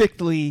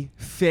Perfectly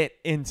fit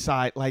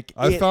inside. Like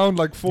I it, found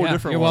like four Yeah,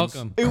 different you're ones.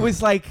 welcome. it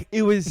was like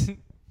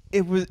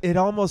it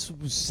almost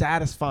was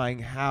satisfying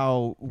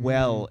how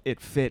well it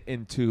fit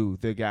into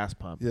the gas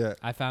pump. Yeah.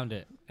 I found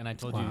it, and I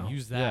told Wow. you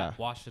use that, Yeah.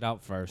 wash it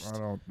out first. I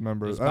don't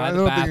remember. It was I by the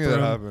don't think that bathroom.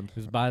 happened. It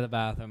was by the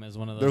bathroom as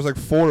one of those. There was like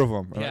 4 of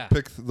them. And Yeah. I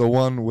picked the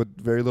one with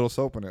very little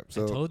soap in it.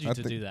 So I told you to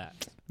think- do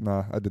that.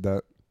 Nah, I did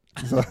that.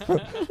 So,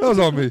 that was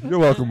on me. You're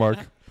welcome, Mark.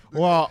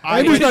 Well,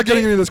 Andy's not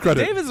getting any of this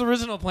credit. David's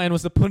original plan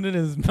was to put it in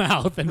his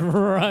mouth and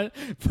run,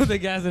 put the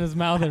gas in his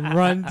mouth and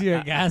run to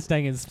your gas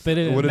tank and spit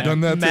it in. Would have done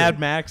that Mad too.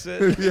 Max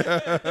it.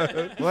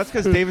 well, that's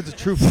because David's a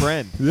true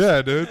friend.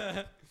 Yeah, dude.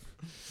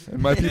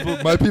 And my people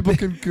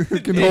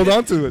can hold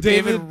on to it.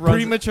 David David runs-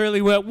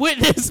 prematurely went,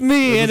 "Witness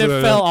me," and it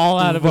Yeah. fell all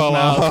out of his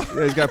mouth.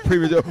 Yeah, he's got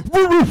premature.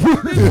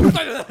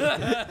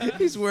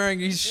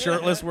 He's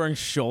shirtless, wearing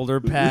shoulder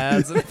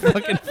pads and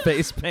fucking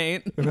face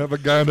paint. And have a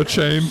guy on a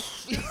chain,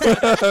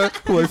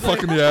 like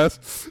fucking the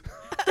ass.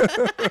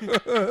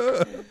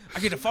 I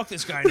get to fuck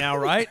this guy now,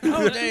 right?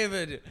 Oh,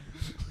 David.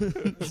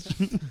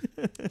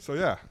 So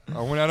yeah,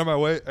 I went out of my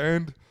way,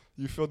 and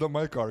you filled up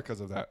my car because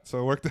of that. So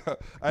it worked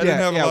out. I didn't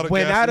have a lot of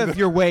went gas out either. of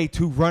your way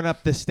to run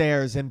up the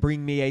stairs and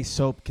bring me a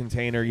soap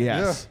container.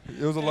 Yes.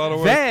 Yeah, it was a lot of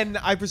work. Then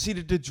I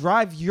proceeded to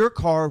drive your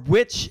car,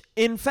 which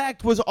in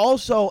fact was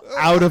also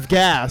out of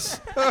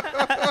gas.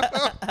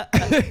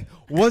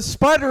 Was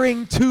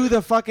sputtering to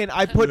the fucking.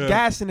 I put Yeah.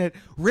 gas in it.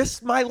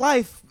 Risked my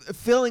life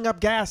filling up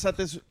gas at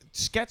this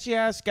sketchy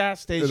ass gas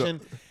station.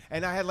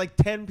 And I had like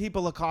 10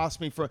 people accost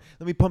me for,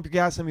 let me pump your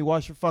gas, let me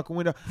wash your fucking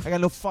window. I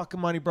got no fucking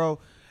money, bro.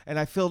 And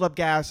I filled up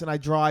gas and I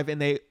drive,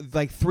 and they,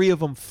 like 3 of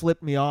them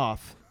flipped me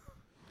off.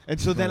 And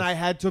so then I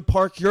had to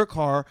park your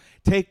car,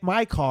 take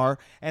my car,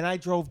 and I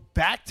drove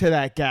back to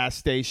that gas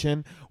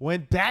station,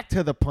 went back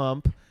to the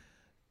pump,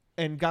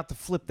 and got to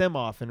flip them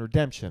off in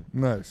redemption.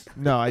 Nice.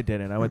 No, I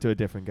didn't. I went to a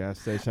different gas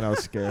station. I was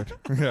scared.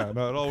 Yeah,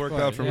 no, it all worked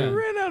out for Yeah. We me.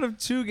 ran out of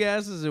 2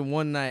 gases in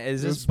one night.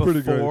 Is this That's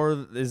pretty great.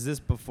 before? Is this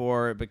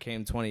before it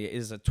became 20?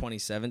 Is it a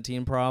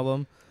 2017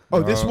 problem?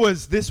 Oh, this No.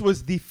 was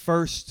the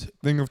first.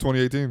 Thing of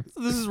 2018.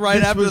 This is right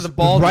This after was the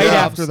ball right drops.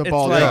 after the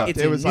ball it's like, dropped. It's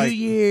It a was new like-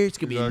 year. It's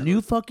gonna be a Exactly.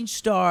 new fucking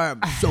start.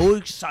 I'm so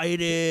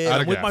excited. Out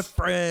of I'm with my gas.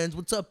 friends.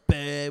 What's up,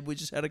 babe? We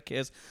just had a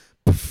kiss.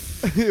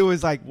 It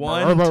was like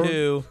 1,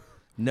 2,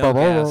 no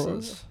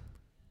gases.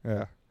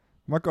 Yeah,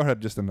 my car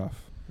had just enough.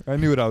 I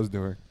knew what I was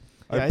doing.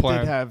 Yeah, I it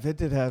planned.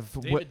 did have.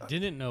 David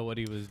didn't know what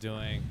he was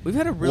doing. We've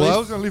had a really. Well, I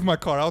was gonna leave my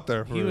car out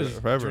there He was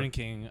forever.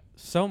 drinking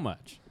so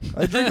much.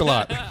 I drink a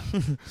lot.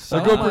 So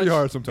I go pretty much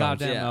hard sometimes.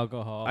 Goddamn Yeah.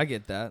 alcohol. I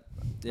get that.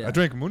 Yeah. I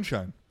drink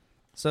moonshine.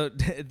 So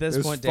at this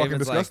It's point, fucking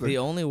David's disgusting. like, the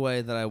only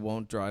way that I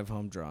won't drive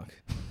home drunk.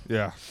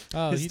 Yeah,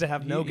 Oh, Is to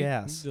have no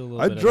gas. did a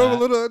little I bit of drove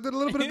that. I did a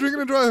little bit of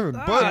drinking and driving,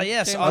 but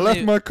yes, I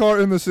left my car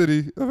in the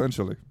city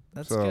eventually.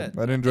 That's so good.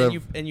 I didn't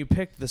drive. And you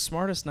picked the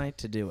smartest night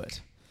to do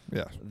it.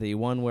 Yeah, The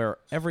one where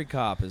every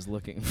cop is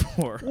looking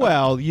for.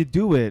 Well, you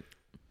do it.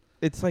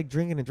 It's like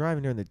drinking and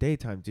driving during the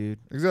daytime, dude.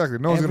 exactly.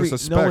 No one's gonna Every-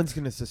 suspect. No one's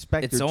gonna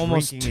suspect. It's you're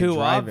almost drinking too and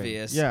driving.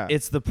 obvious. Yeah,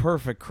 It's the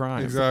perfect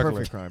crime. it's Exactly.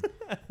 the perfect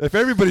crime. If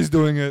everybody's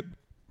doing it,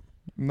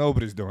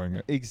 nobody's doing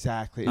it.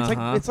 Exactly. It's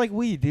Uh-huh. like it's like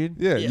weed, dude.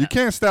 Yeah, Yeah. you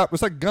can't stop.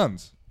 It's like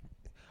guns.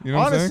 You know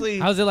what I'm saying? Honestly,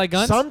 How's it like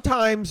guns?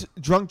 sometimes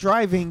drunk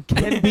driving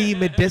can be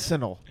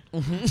medicinal.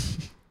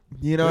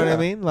 You know what I Yeah.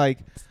 mean? Like,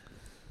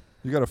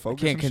 You gotta I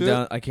focus. can't and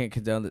condone. I can't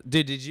condone that.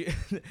 Dude, did you?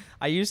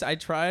 I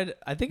tried.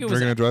 I think it was.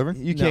 Drinking and driving.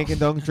 you No. can't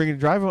condone drinking and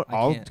driving. I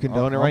I'll can't.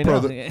 condone it I'll right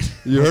pro now. the-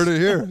 You heard it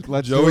here.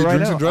 Let's do Joey it right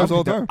drinks now. and drives I'll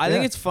all be the down. time. I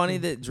think Yeah. it's funny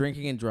that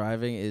drinking and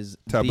driving is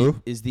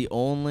Taboo? the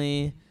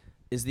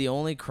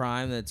only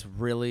crime that's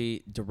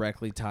really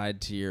directly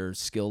tied to your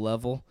skill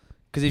level.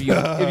 Because if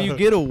you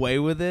get away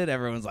with it,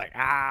 everyone's like,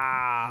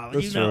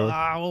 That's true.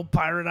 old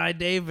Pirate Eye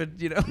David,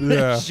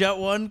 Yeah. shut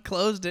one,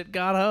 closed it,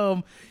 got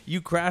home.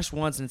 You crashed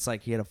once, and it's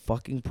like he had a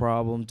fucking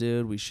problem,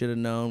 dude. We should have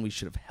known. We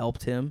should have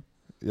helped him.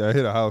 Yeah, I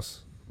hit a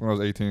house when I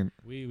was 18.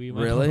 We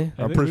went Really? over- I'm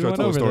think pretty we sure I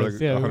went told the over story this.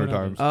 like Yeah, we 100 went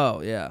over times. this.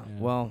 Oh yeah.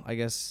 Yeah. Well, I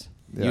guess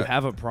Yeah. you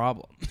have a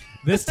problem.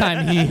 This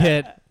time he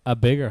hit a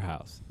bigger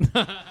house.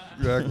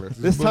 Exactly.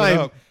 Just This move it time,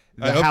 up.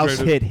 I the house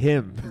upgraded. hit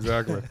him.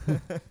 Exactly.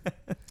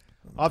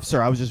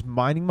 Officer, I was just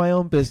minding my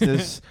own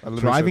business, I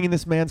literally driving said- in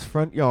this man's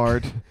front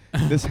yard.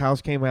 This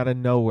house came out of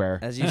nowhere.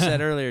 As you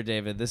said earlier,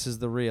 David, this is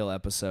the real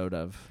episode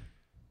of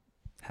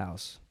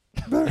House.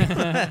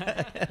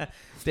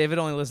 David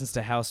only listens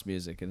to house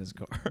music in his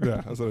car.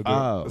 Yeah, that's what I do.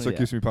 Oh, that's what yeah.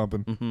 keeps me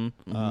pumping.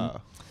 Mm-hmm,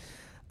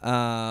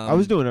 I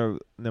was doing a.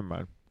 Never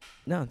mind.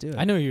 No, do it.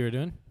 I know what you were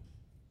doing.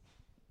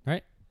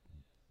 Right?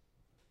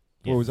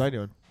 What was I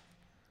doing?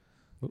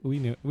 We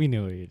knew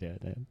what you did.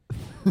 Dude.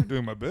 You're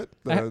doing my bit.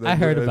 I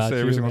heard about say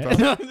you. every single man.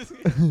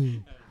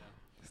 time.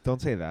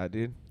 Don't say that,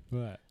 dude.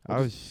 What? I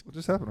was. What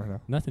just happened right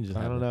now? Nothing just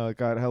I happened. don't know. It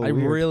got hella I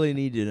weird. really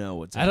need to know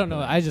what's I don't know.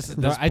 happening. I just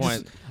At this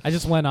point, I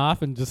just went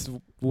off and just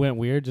went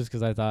weird just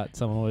because I thought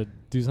someone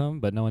would do something,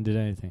 but no one did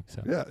anything.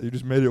 So Yeah, you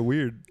just made it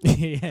weird.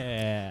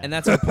 yeah. and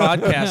that's our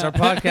podcast. Our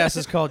podcast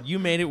is called "You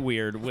Made It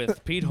Weird"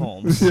 with Pete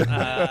Holmes. keep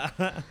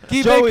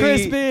Joey- it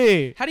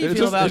crispy. How do you It's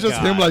feel just, about it's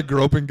just God? him like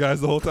groping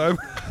guys the whole time.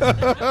 Yeah,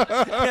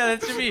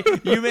 that should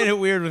be "You Made It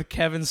Weird" with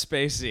Kevin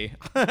Spacey.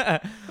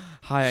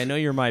 Hi, I know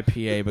you're my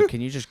PA, but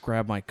can you just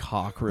grab my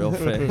cock real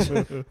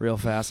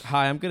fast?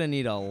 Hi, I'm gonna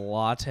need a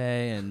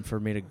latte and for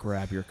me to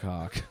grab your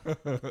cock.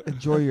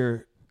 Enjoy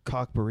your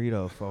cock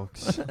burrito,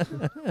 folks.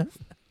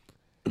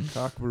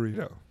 Cock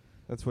burrito.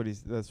 That's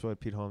what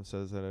Pete Holmes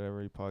says at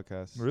every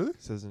podcast. Really? He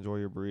says enjoy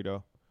your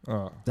burrito.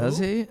 Does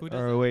he? Who does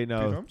Or wait, Pete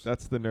no, Holmes?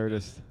 that's the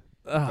Nerdist.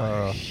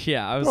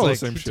 Yeah, I was all the like,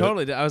 same shit.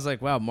 totally. I was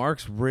like, wow,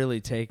 Mark's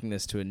really taking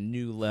this to a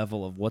new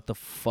level of what the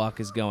fuck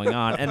is going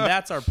on, and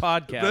that's our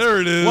podcast.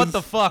 There it is. What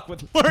the fuck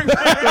with Mark?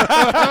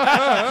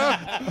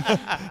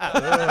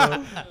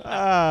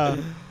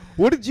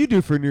 What did you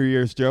do for New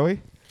Year's,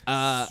 Joey?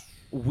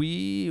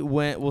 We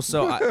went. Well,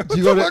 so Did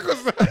you go to?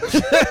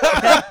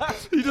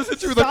 He just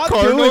hit you with a Stop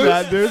car doing noise.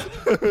 that, dude.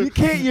 You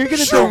can't. You're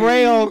gonna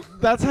derail.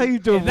 That's how you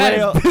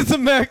derail. That is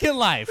American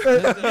life.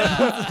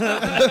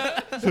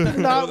 Did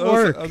not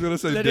work. I was gonna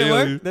say Did it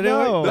daily. work? Did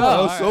No. No,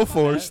 that was so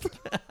forced.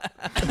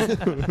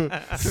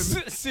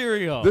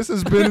 Cereal. This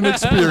has been an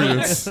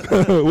experience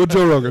with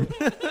Joe Rogan.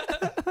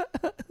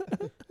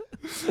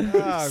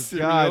 Oh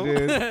God,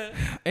 dude.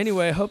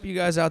 anyway, I hope you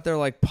guys out there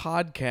like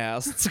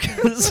podcasts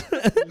because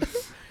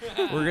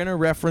we're gonna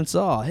reference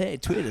all. Hey,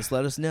 tweet us.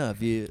 Let us know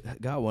if you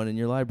got one in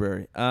your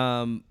library.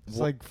 It's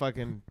like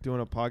fucking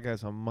doing a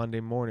podcast on Monday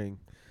morning.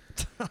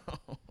 I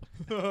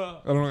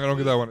don't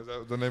get that one. Is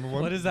that the name of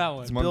one? What is that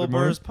one? It's Monday Bill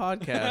morning? Burr's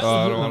podcast.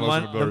 Oh, I don't wanna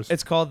listen to Burr's.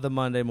 It's called the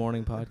Monday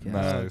Morning Podcast.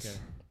 Nice. Okay.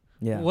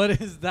 Yeah. What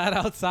is that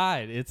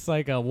outside? It's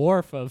like a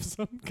wharf of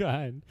some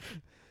kind.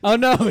 Oh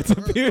no, it's a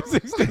Pier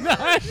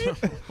 69.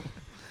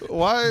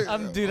 Why?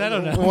 Dude, I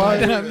don't know. Why?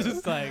 I'm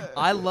just like,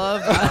 I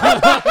love.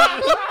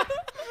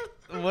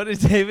 What did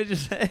David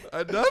just say?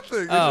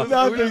 Nothing. Oh.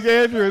 Nothing,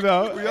 Andrew.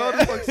 Though. We all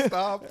just like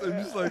stopped and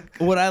just like.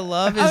 What I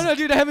love I don't is know,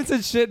 dude. I haven't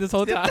said shit this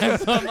whole time.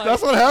 So I'm like,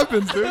 That's what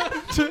happens, dude.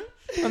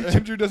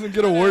 Andrew doesn't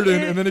get a word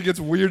in, and then it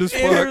gets weird as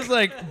it was fuck.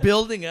 like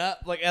building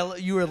up. Like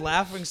you were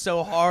laughing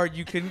so hard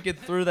you couldn't get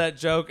through that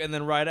joke, and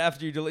then right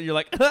after you do it, you're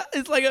like,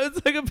 it's like a.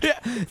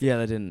 Yeah,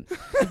 that didn't.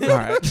 All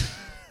right.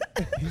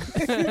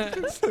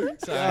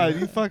 God,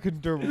 you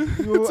fucking.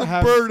 You It's a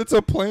have bird. It's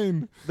a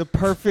plane. the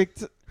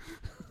perfect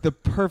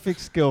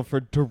skill for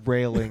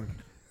derailing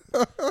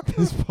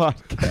this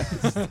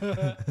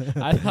podcast.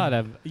 I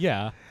thought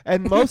yeah.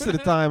 And most of the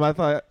time, I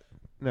thought,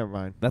 never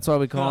mind. That's why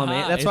we call him.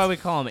 That's why It's- we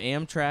call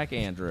him Amtrak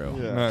Andrew.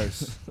 Yeah.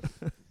 Nice.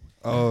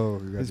 Oh,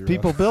 you His guys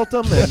people built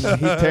them, and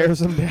he tears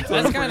them down. That's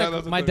I kind forgot of.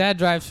 that's a My thing. dad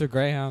drives for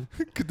Greyhound.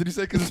 Did he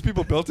say because his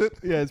people built it?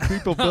 Yeah, his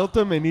people built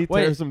them, and he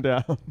Wait. tears them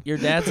down. Your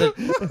dad's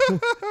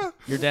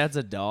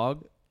a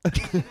dog.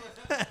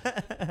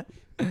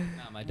 No,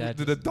 my dad.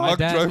 Did a my dog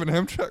dad- drive an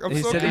Amtrak? I'm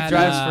He so said he Dad,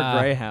 drives uh, for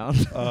Greyhound.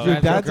 Your drives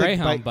a dad's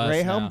Greyhound bus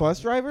Greyhound now. bus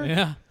driver?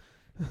 Yeah.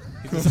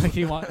 He's like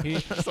he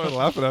started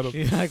laughing at him.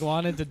 he like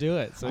wanted to do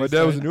it. So My he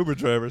dad was started- an Uber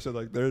driver, so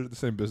like they're the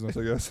same business,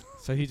 I guess.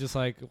 So he just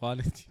like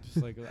wanted to just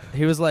like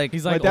He was like,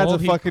 he's My like dad's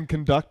old. a fucking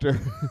conductor.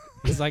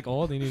 He's like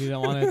old and he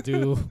didn't want to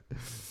do.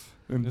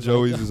 And There's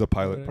Joey's like- is a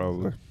pilot,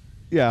 probably.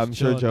 Yeah, I'm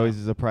sure Chilling Joey's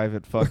is a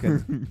private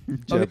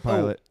fucking jet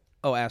pilot.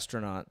 oh,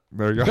 astronaut.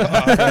 There you go.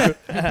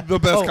 The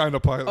best Oh. kind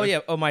of pilot. Oh yeah.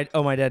 Oh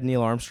my dad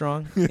Neil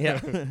Armstrong. Yeah.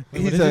 What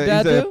He's does your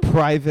dad a do?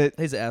 private.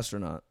 He's an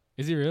astronaut.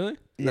 Is he really?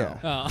 Yeah.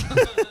 Oh.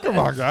 Come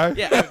on, guy.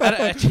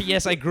 Yeah.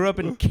 Yes, I grew up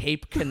in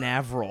Cape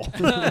Canaveral.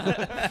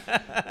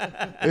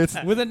 It's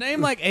With a name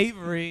like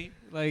Avery,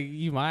 like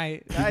you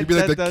might. You'd be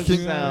like that the does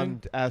king-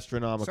 sound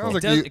astronomical.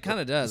 Sounds like It kind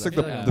of does. it's I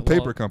like feel the, like. the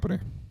paper company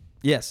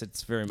Yes,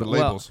 it's very the much.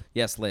 Well, labels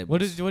yes,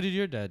 labels. What did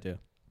your dad do?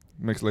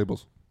 makes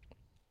labels.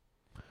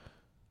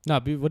 No,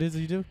 what does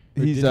he do?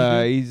 Or he's did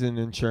he do? he's in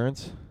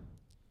insurance.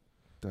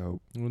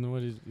 Dope. What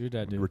does your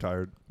dad do?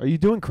 Retired. Are you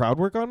doing crowd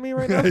work on me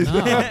right now?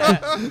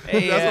 No.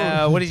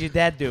 Hey, what does your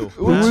dad do?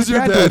 Who's What's your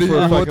dad daddy do for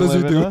a and what fucking does he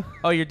living, do? huh?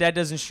 Oh, your dad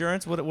does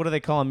insurance. What do they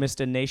call him,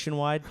 Mr.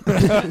 Nationwide?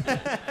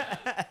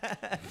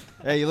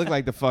 Hey, you look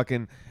like the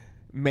fucking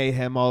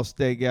Mayhem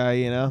All-State guy,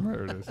 you know?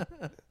 There it is.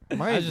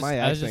 My I just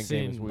accent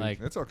game is seen, weak.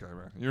 like It's okay,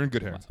 man. You're in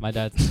good hands. my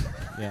dad's.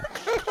 Yeah.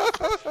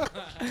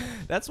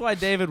 That's why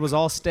David was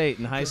all state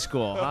in high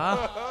school,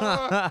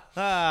 huh?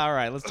 All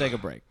right, let's take a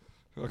break.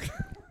 Okay.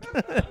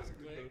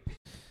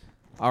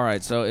 All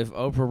right, so if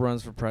Oprah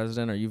runs for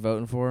president, are you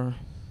voting for her?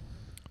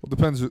 Well,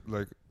 depends.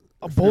 Like,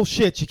 Oh,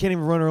 bullshit. She can't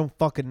even run her own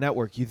fucking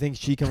network. You think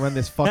she can run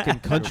this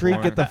fucking country?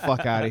 point. Get the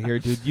fuck out of here,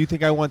 dude. You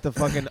think I want to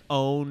fucking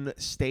own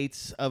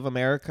states of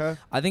America?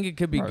 I think it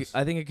could be. Nice.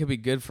 I think it could be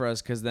good for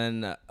us because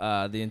then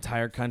the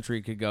entire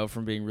country could go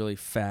from being really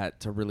fat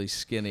to really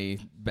skinny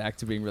back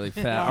to being really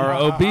fat. Our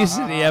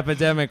obesity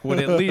epidemic would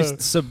at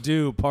least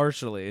subdue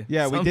partially.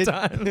 Yeah, we did.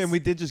 sometimes. And we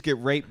did just get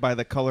raped by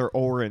the color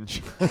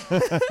orange.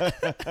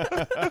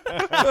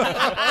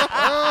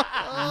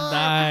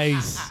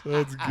 Nice.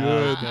 that's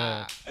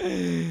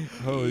good.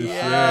 Holy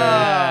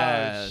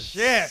Yes.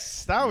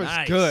 Shit. That was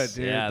Nice. good,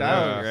 dude. Yeah,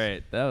 that was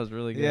great. That was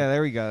really good. Yeah,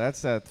 there we go.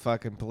 That's that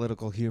fucking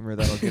political humor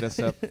that'll get us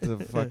up the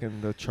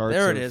fucking the charts.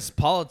 There it of- is.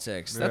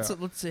 Politics. Yeah.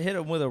 Let's hit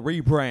them with a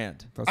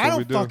rebrand. That's I what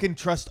we don't do. fucking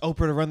trust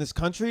Oprah to run this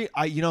country.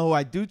 You know who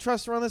I do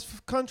trust to run this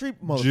country?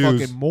 Motherfucking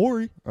Jews.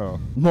 Maury. Oh,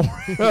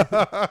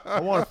 I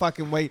want to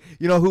fucking wait.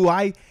 You know who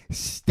I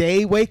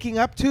stay waking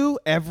up to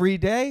every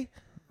day?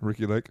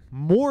 Ricky Lake.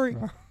 Maury.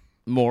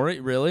 Maury,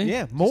 really?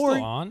 Yeah, Still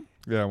Maury. on?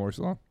 Yeah, Maurice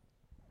Lawn.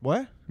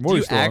 What? Do Maury's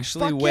you still on.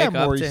 actually Fuck wake yeah, up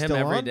Maury's to him still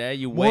every on. day?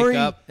 You Maury- wake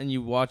up and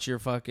you watch your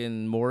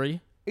fucking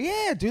Maury?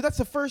 Yeah, dude, that's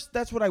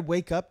the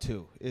wake up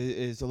to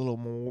is a little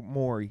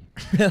Maury.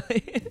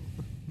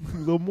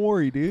 Little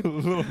Maury, dude.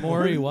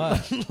 Maury what?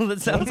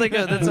 that sounds like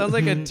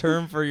a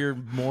term for your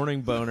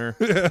morning boner.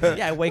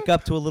 Yeah, I wake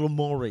up to a little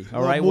Maury. All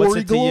Little right, what's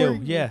Maury it to you? glory.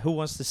 Yeah, who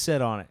wants to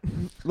sit on it?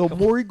 Little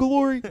Maury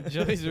glory.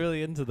 Joey's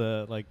really into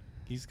the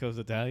East Coast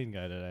Italian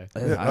guy today.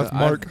 Yeah, that's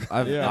Mark.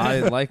 I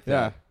like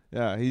Yeah, that.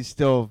 yeah, he's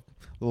still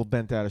a little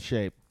bent out of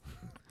shape.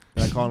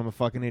 And I call him a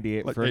fucking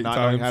idiot Like for 8 not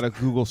knowing how to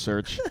Google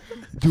search.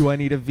 Do I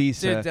need a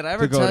visa Dude, did I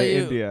ever to go tell to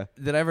you? India?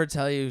 Did I ever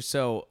tell you?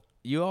 So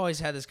you always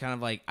had this kind of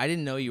like, I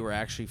didn't know you were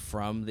actually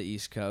from the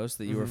East Coast,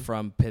 that you were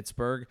from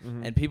Pittsburgh,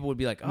 and people would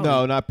be like, "Oh,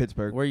 No, not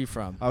Pittsburgh. where are you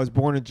from?" I was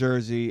born in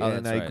Jersey, Oh,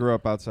 and that's I right. grew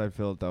up outside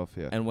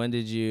Philadelphia. And when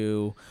did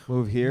you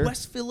Move here.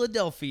 West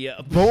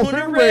Philadelphia? Born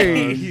and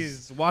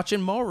raised.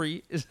 Watching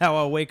Maury is how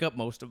I wake up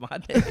most of my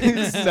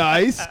days.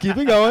 Nice. Keep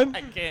it going.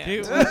 I can't.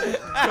 Dude,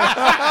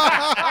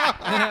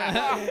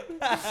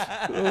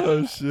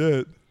 Oh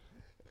shit.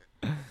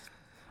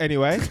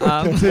 Anyway,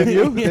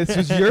 continue. This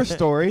was your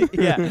story.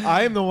 Yeah.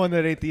 I am the one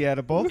that ate the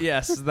edible.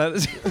 Yes, that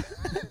is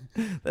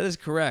that is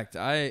correct.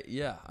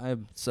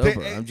 I'm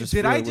sober. I'm just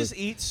Did I really just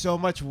eat so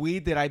much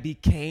weed that I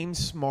became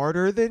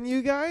smarter than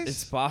you guys?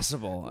 It's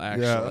possible,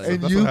 actually. Yeah,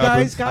 and that's you what guys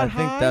happens. got I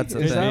think high? that's a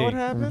Is that thing. what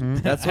happened?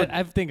 That's what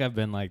I think I've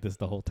been like this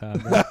the whole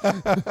time.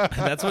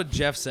 That's what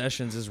Jeff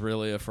Sessions is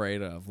really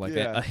afraid of, like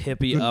Yeah. a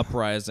hippie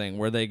uprising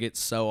where they get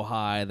so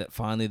high that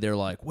finally they're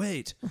like,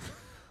 "Wait,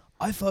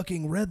 I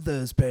fucking read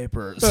those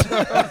papers.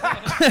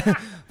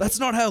 That's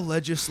not how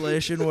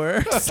legislation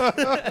works." All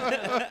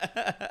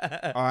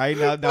right,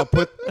 now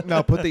put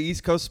the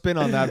East Coast spin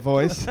on that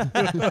voice.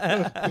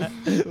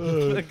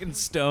 Fucking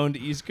stoned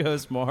East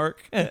Coast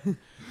Mark.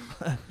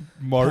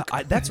 Mark.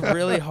 That's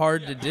really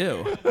hard to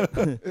do.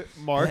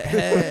 Mark.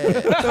 Hey.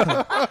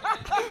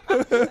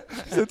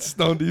 Is that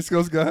stoned East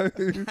Coast guy?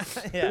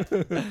 Yeah.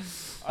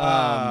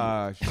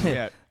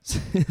 Shit.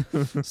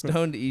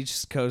 Stoned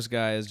East Coast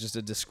guy is just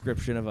a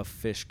description of a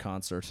Fish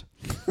concert.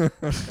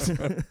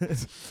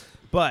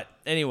 But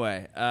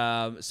anyway,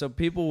 so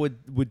people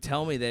would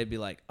tell me, they'd be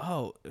like,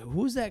 "Oh,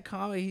 who's that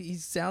comic? He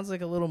sounds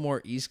like a little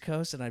more East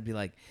Coast." And I'd be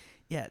like,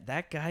 "Yeah,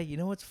 that guy. You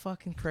know what's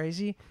fucking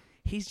crazy?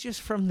 He's just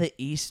from the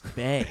East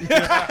Bay.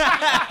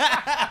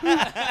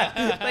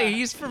 Like,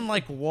 he's from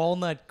like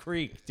Walnut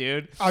Creek,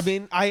 dude." I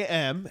mean, I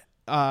am.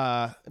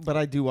 But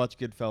I do watch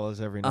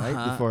Goodfellas every night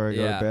Uh-huh, before I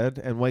go yeah. to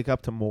bed and wake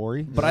up to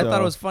Maury. But I thought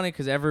it was funny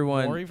because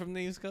everyone. Maury from the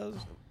East Coast?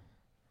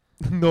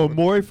 No,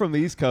 Maury from the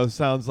East Coast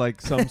sounds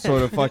like some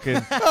sort of fucking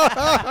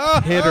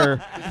hitter.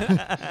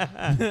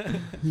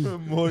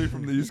 Maury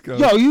from the East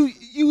Coast. Yo,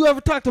 you ever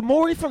talk to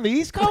Maury from the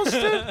East Coast,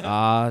 dude?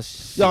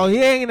 Shit. Yo, he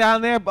hanging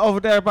down there over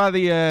there by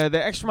the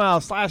extra mile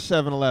 /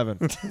 7-Eleven.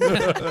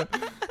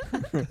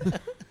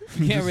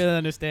 You can't really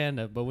understand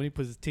it, but when he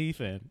puts his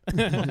teeth in.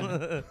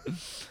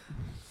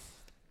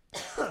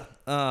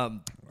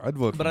 I'd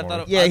vote for But I Maury. thought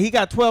it- Yeah, he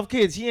got 12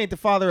 kids. He ain't the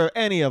father of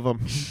any of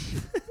them.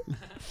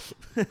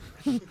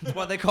 That's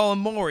why they call him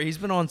Maury. He's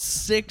been on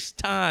 6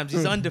 times.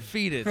 He's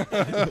undefeated.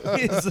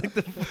 He's like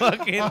the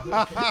fucking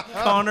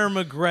Conor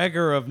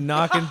McGregor of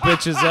knocking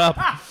bitches up.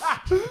 I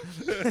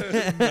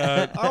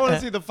want to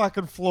see the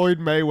fucking Floyd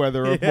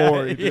Mayweather of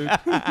Maury, dude.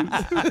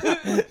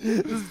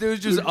 This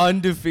dude's just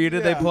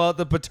undefeated. They pull out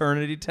the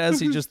paternity test.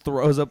 He just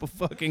throws up a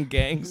fucking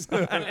gang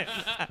sign.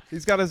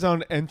 He's got his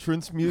own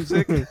entrance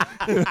music.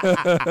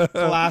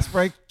 Last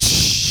break.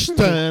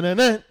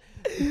 Dun-dun-dun.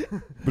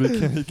 But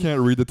he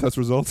can't read the test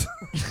results.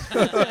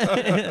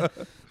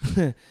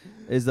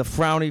 Is the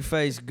frowny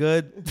face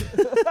good?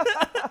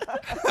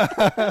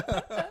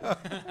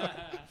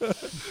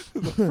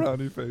 The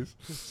frowny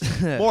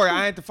face. Maury,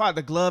 I ain't the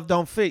father. The glove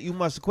don't fit. You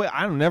must quit.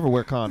 I don't never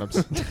wear condoms.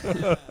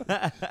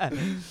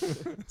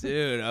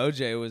 Dude,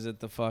 OJ was at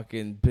the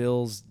fucking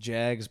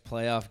Bills-Jags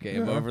playoff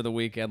game over the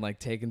weekend, like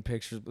taking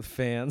pictures with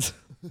fans.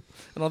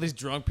 And all these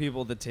drunk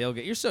people at the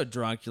tailgate. You're so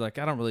drunk, you're like,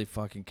 I don't really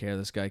fucking care.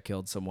 This guy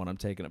killed someone. I'm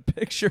taking a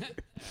picture.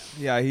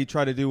 Yeah, he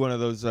tried to do one of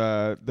those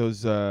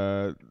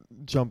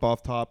jump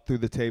off top through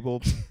the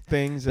table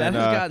things. That and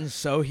has gotten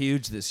so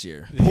huge this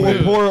year.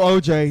 poor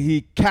OJ,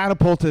 he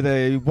catapulted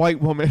a white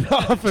woman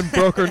off and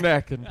broke her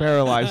neck and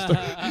paralyzed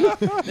her.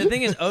 The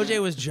thing is,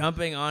 OJ was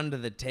jumping onto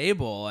the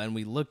table, and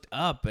we looked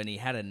up, and he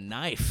had a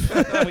knife.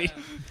 We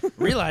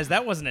realized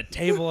that wasn't a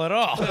table at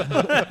all.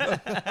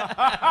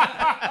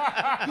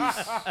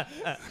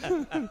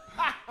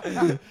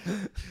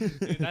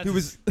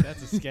 Dude,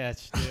 that's a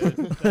sketch, dude.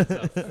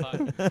 That's a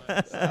fucking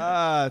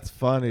It's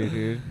funny,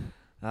 dude.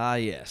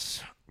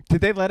 Yes.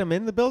 Did they let him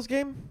in the Bills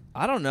game?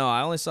 I don't know.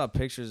 I only saw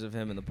pictures of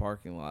him in the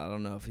parking lot. I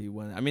don't know if he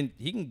went. I mean,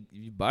 he can.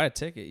 If you buy a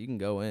ticket, you can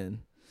go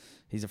in.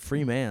 He's a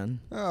free man.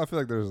 I feel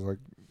like there's like,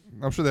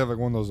 I'm sure they have like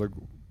one of those like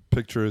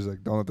pictures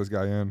like, don't let this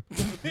guy in.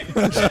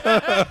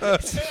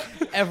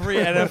 Every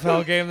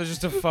NFL game, there's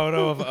just a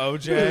photo of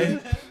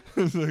OJ.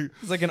 It's like,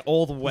 It's like an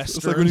old it's like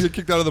western. when you get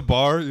kicked out of the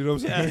bar, you know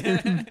what I'm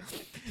saying?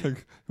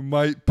 like,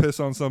 might piss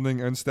on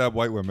something and stab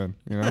white women.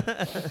 You know.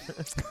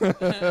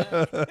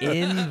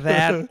 In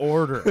that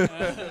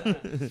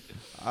order.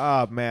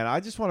 Oh man, I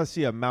just want to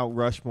see a Mount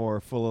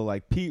Rushmore full of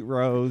like Pete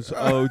Rose,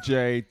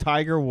 OJ,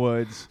 Tiger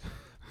Woods,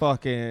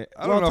 fucking.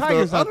 I don't know.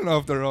 Tiger's I don't know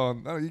if they're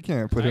on. You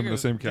can't put him in the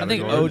same I category.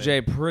 think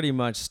OJ pretty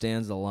much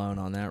stands alone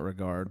on that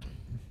regard.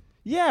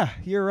 Yeah,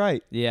 you're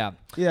right. Yeah.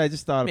 Yeah, I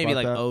just thought Maybe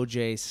about like that.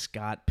 OJ,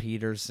 Scott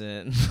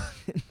Peterson.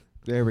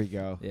 There we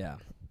go. Yeah.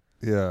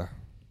 Yeah.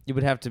 It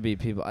would have to be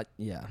people.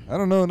 Yeah. I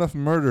don't know enough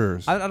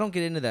murderers. I don't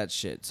get into that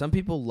shit. Some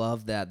people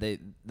love that.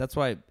 That's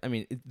why, I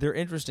mean, they're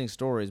interesting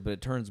stories, but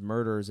it turns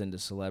murderers into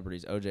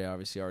celebrities. OJ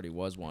obviously already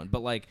was one.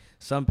 But, like,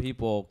 some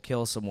people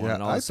kill someone Yeah,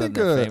 and all of I a sudden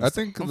think, they're famous. I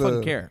think I don't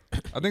fucking care.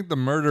 I think the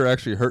murder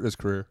actually hurt his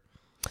career.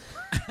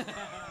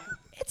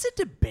 It's a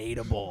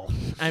debatable.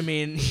 I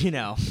mean, you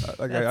know. He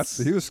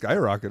was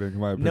skyrocketing, in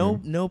my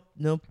opinion.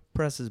 No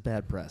press is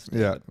bad press.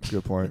 Yeah,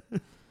 good point.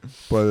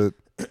 But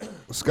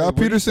Scott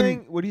Wait,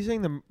 Peterson. What are you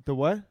saying? The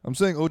what? I'm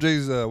saying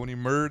OJ's when he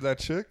murdered that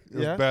chick, it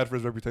was bad for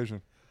his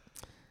reputation.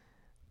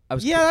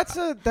 That's.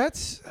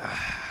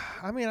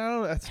 I mean, I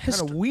don't. That's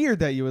kind of weird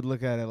that you would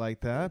look at it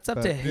like that. It's up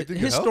but to you think it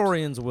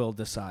historians will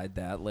decide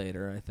that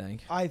later, I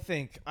think. I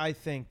think.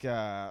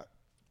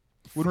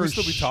 Would we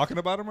still be talking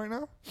about him right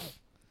now?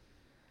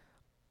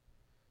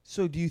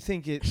 So do you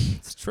think it?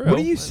 It's true. What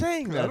are you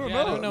saying? I Then? don't Yeah,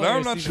 I know. don't know Now what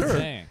I'm not Steven's sure.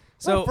 saying.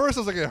 So at first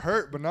I was like it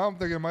hurt, but now I'm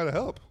thinking it might have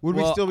helped. Would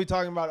we Well, still be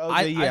talking about OJ?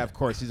 I- Yeah, of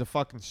course. He's a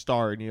fucking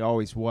star, and he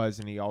always was,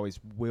 and he always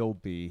will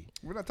be.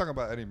 We're not talking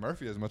about Eddie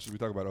Murphy as much as we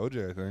talk about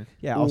OJ, I think.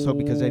 Yeah. Also,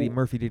 because Eddie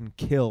Murphy didn't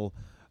kill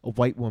a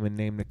white woman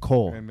named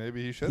Nicole. And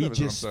maybe he should He have, is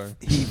what I'm just saying.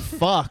 he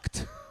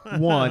fucked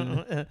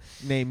one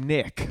named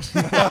Nick.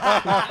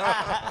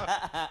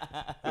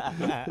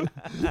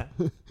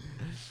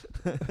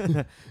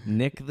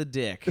 Nick the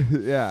Dick.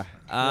 Yeah.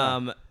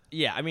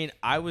 Yeah, I mean,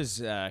 I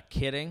was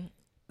kidding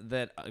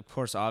that, of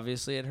course,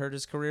 obviously it hurt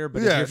his career,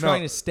 but Yeah, if you're no.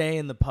 trying to stay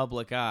in the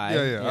public eye.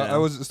 Yeah. you I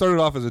know, it started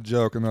off as a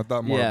joke, and I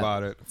thought more Yeah.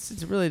 about it.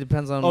 it really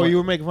depends on Oh, what, you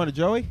were making fun of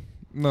Joey?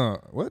 No,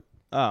 what?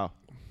 Oh,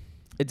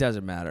 it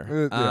doesn't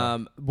matter. Yeah.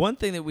 One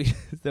thing that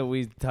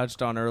we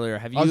touched on earlier,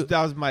 have you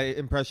that was my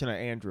impression of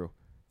Andrew.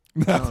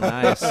 Oh,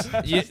 nice.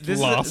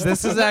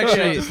 This is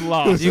actually Just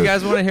lost. Do you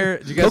guys want to hear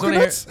do you guys want to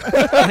Coconuts?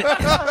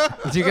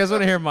 hear Do you guys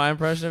want to hear my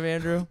impression of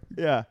Andrew?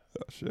 Yeah.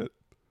 Oh, shit.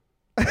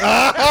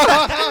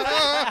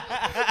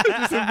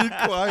 Just be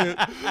quiet.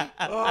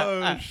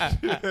 Oh, shit.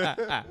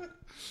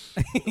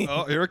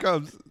 Oh, here it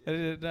comes. I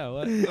didn't know.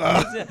 What?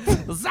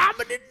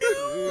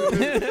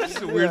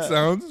 Just weird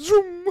sounds.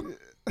 Zoom.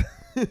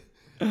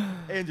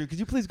 Andrew, could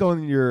you please go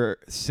in your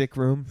sick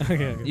room?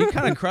 Okay. You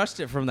kind of crushed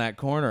it from that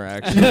corner,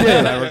 actually.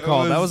 I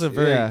recall. That was a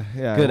very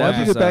yeah. good Why don't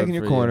you get back episode in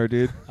your for corner, you.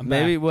 dude? I'm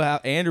Maybe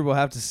back. Andrew will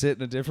have to sit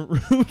in a different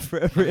room for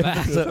every back.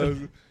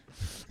 episode.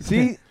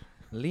 See?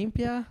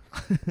 Limpia?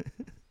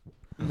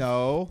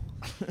 No.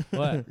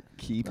 What?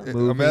 Keep Imagine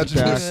moving we're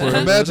backwards. sick.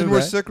 Imagine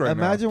we're sick right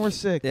now. Imagine we're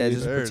sick. Yeah, dude.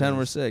 just There it pretend is.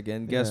 we're sick,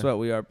 and guess Yeah. what?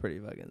 We are pretty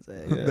fucking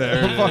sick. Yeah.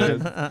 There it is.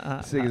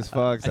 Fucking sick as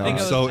fuck. I think,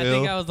 so I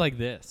think ill. I was like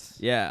this.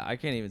 Yeah, I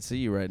can't even see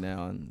you right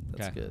now, and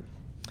that's Okay. good.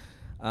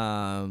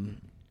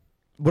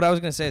 What I was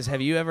gonna say is, have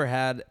you ever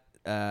had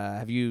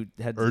to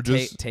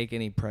Urges? take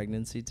any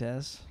pregnancy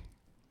tests?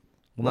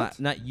 Well, What?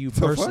 not you The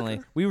fuck?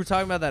 personally. We were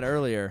talking about that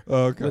earlier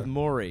Okay. with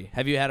Maury.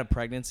 Have you had a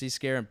pregnancy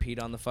scare and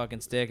peed on the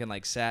fucking stick and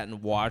like sat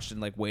and watched and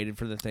like waited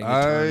for the thing to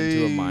turn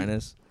into a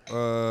minus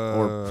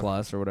or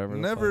plus or whatever? the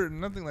Never,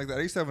 nothing like that.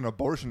 I used to have an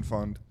abortion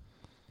fund.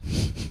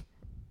 fuck?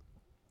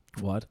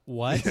 What?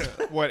 What?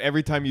 What,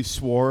 every time you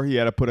swore, you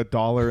had to put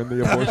 $1 in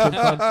the abortion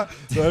fund?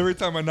 So every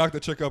time I knocked the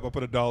chick up, I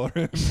put $1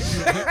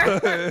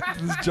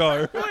 in this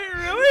jar.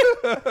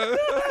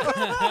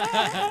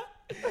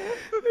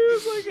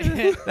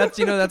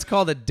 That's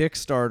called a dick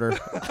starter.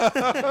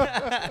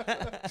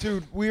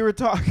 Dude, we were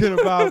talking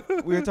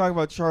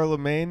about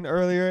Charlemagne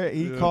earlier.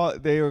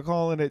 They were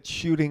calling it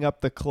shooting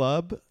up the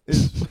club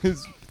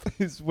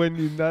is when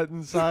you nut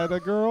inside a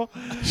girl.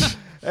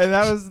 And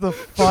that was the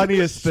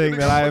funniest thing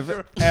that I've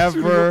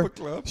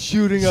ever.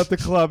 Shooting up the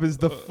club is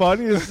the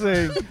funniest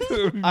thing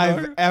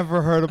I've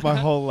ever heard of my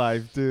whole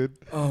life, dude.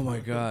 Oh my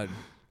god.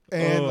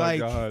 And Oh my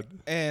God.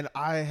 and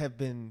I have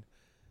been.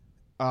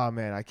 Oh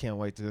man, I can't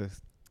wait to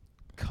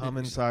come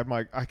inside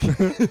my. I can't.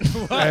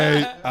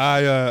 Hey,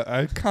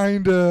 I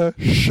kind of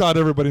shot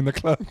everybody in the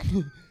club.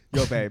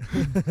 Yo, babe.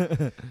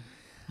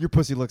 Your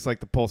pussy looks like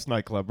the Pulse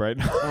nightclub right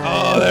now.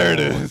 Oh, there it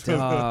is.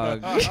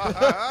 Dog.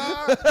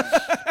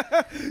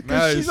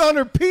 Nice. She's on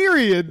her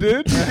period,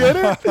 dude. You get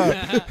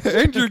it?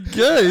 And you're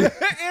gay.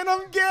 And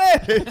I'm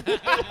gay.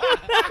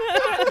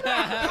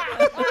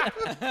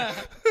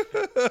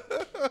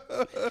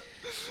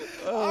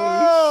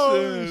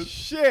 Oh,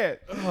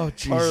 shit. Oh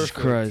Jesus Perfect.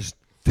 Christ.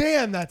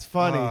 Damn, that's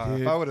funny,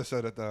 dude. If I would have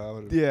said it, though, I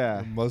would have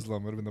Yeah. been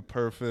Muslim. Would have been the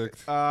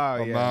perfect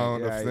Oh,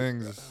 amount yeah, of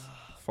things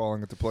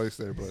falling into place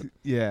there. But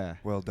Yeah.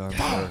 well done,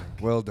 sir.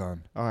 Well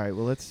done. All right,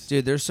 well, let's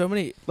Dude, there's so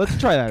many.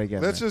 try that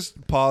again. Let's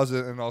just pause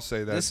it, and I'll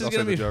say that. This is I'll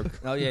gonna say be. the joke.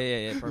 Oh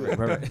yeah.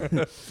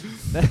 Perfect.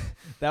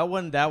 that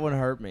one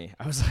hurt me.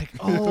 I was like,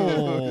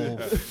 oh,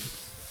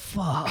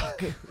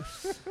 fuck.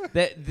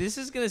 That this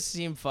is gonna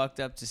seem fucked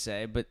up to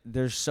say, but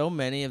there's so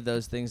many of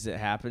those things that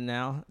happen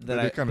now that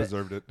They I kind of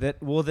deserved it. that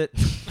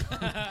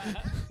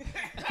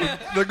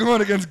They're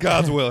going against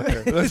God's will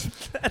here. That's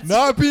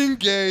not being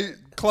gay,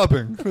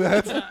 clubbing.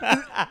 That's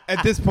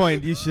At this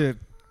point, you should,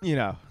 you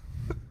know.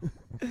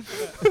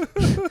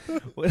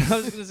 what I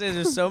was gonna say.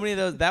 There's so many of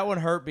those. That one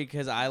hurt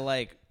because I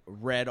like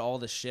read all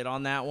the shit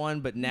on that one,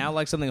 but now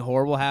like something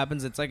horrible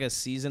happens. It's like a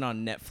season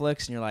on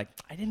Netflix, and you're like,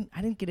 I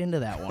didn't get into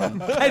that one.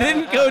 I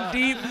didn't go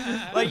deep.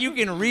 Like you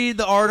can read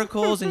the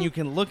articles and you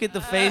can look at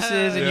the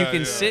faces and you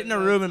can sit in a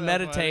room and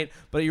meditate,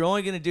 but you're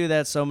only gonna do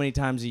that so many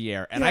times a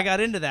year. And I got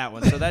into that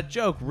one, so that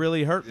joke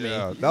really hurt me.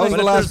 yeah. That was But the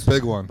if last there's-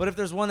 big one. But if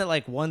there's one that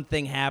like one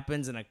thing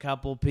happens and a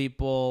couple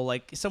people,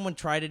 like someone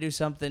tried to do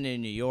something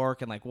in New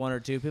York and like one or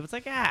two people, it's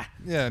like yeah,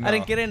 no. I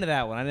didn't get into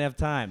that one. I didn't have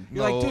time.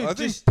 No, You're like, dude, I think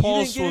just,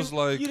 Pulse you didn't was get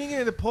like. you didn't get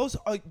into Pulse.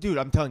 Oh, dude,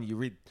 I'm telling you, you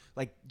read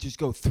like just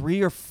go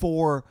 3 or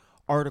 4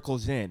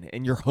 articles in,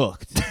 and you're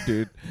hooked,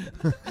 dude.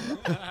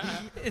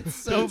 It's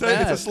so It's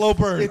bad. a slow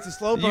burn. It's a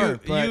slow burn,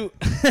 but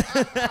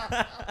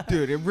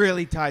dude, it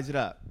really ties it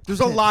up. There's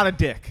a lot of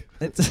dick.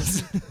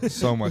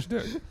 So much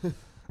dick.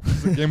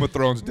 It's a Game of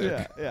Thrones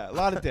dick. Yeah, a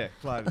lot of dick,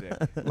 a lot of dick,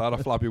 A lot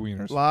of floppy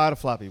wieners. a lot of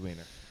floppy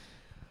wiener.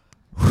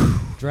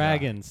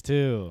 Dragons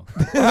too.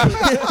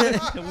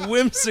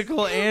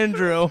 Whimsical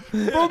Andrew. From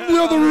the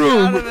other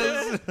room.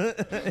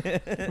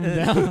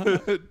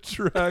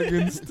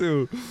 Dragons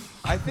too.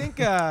 I think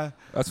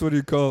That's what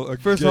you call a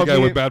First gay of all, guy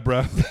me- with bad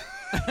breath.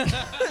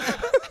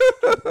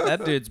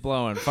 That dude's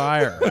blowing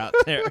fire out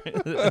there.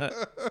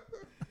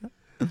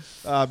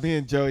 me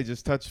and Joey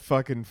just touched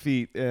fucking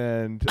feet,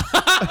 and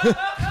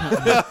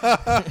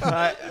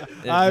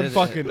I'm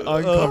fucking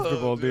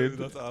uncomfortable, dude.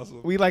 That's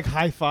awesome. We like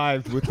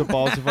high-fived with the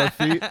balls of our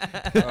feet.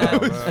 Oh,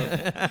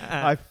 man.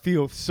 I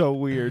feel so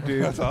weird,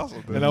 dude. That's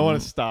awesome, dude. And I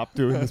want to stop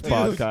doing this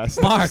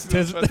podcast. Mark,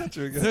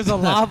 there's a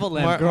lava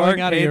lamp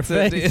growing out of your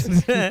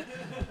face.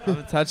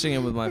 I'm touching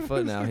him with my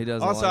foot now. He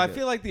doesn't Also, like I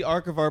feel like the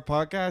arc of our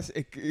podcast,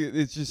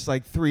 it's just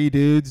like 3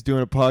 dudes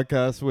doing a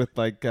podcast with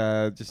like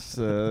just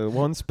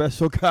one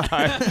special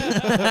guy.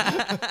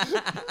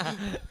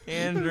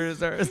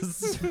 Andrew's our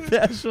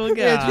special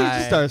guy.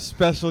 Andrew's just our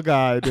special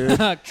guy, dude.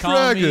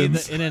 Call me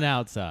Dragons. the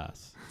In-N-Out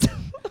sauce.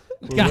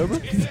 Remember?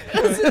 You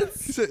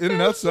said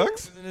In-N-Out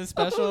sucks? Isn't it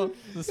special?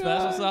 The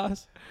special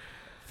sauce?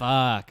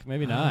 Fuck,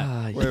 maybe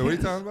not. Wait, what are you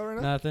talking about right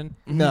now? Nothing.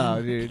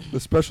 No, dude. The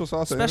special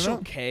sauce at Special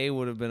In-N-Out? K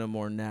would have been a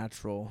more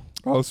natural.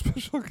 Oh,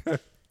 special guy.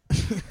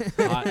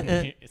 Hot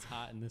in here. It's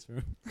hot in this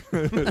room.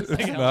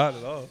 It's not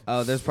at all.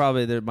 Oh,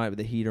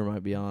 the heater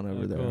might be on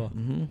over Oh, there. cool.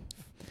 Mm-hmm.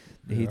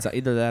 The heat's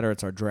either that or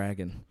it's our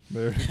dragon.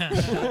 There.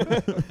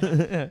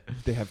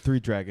 They have 3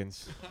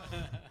 dragons.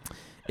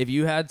 If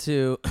you had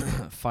to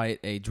fight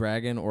a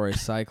dragon or a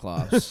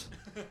cyclops,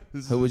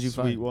 This Who is would a you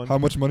sweet fight? one? How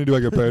much money do I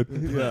get paid?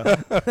 Yeah.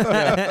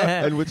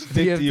 And which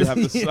dick do you have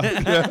to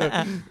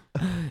suck?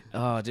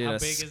 Oh, dude, How a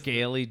big is the-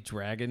 scaly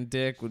dragon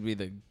dick would be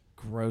the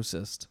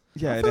grossest.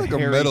 Yeah, I and feel like a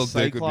hairy metal dick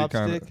would be Cyclops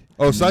kind dick. of.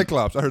 Oh,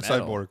 Cyclops. I heard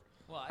Metal. Cyborg.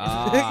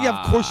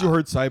 Yeah, of course you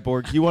heard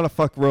Cyborg. You want to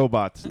fuck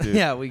robots, dude.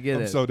 Yeah, we get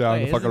I'm it. so down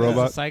Wait, to fuck a isn't this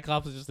robot.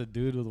 Cyclops is just a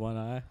dude with one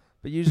eye.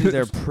 But usually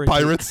they're pretty.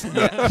 Pirates.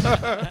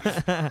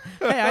 Hey,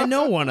 I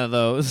know one of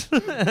those.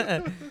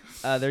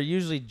 They're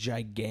usually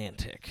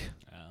gigantic.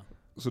 Oh.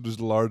 So just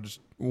large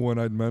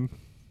one-eyed men.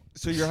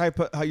 So your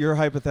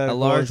hypothetical A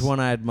large is-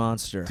 one-eyed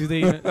monster. Do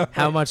they?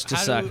 How much to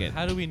suck it?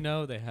 How do we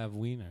know they have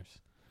wieners?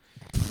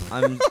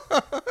 I'm.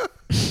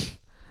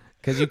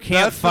 Because you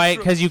can't fight.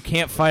 Because you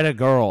can't fight a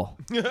girl.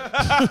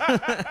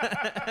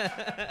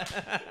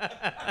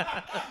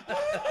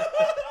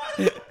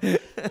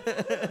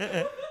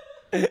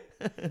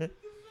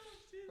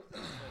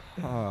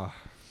 Ah,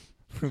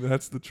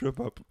 that's the trip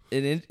up.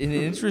 An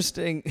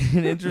interesting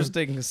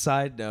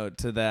side note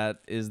to that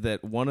is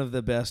that one of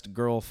the best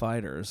girl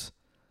fighters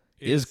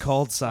is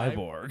called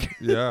Cyborg.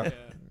 Yeah,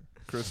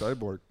 Chris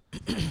Cyborg.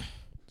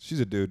 She's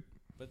a dude.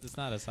 But it's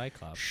not a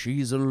Cyclops.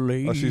 She's a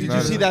lady. Oh, she's Did you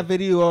not see a- that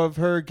video of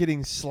her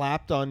getting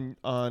slapped on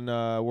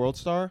World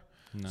Star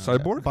No.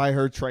 Cyborg? by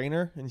her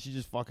trainer, and she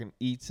just fucking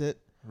eats it?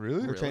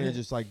 Really? Her trainer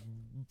just like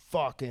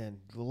fucking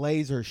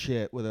laser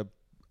shit with a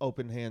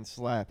open hand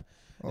slap,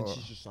 and Oh.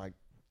 she's just like,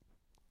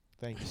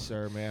 "Thank you,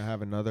 sir. May I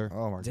have another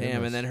Oh my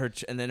Damn,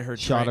 goodness. and then her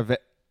shot of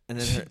it? and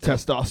then her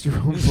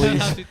Testosterone,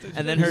 please."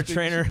 And then her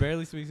trainer- She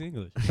barely speaks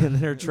English. and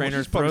then her trainer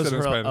she's probably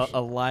throws said her in Spanish.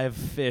 a live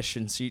fish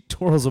and she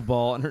twirls a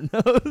ball on her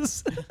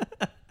nose.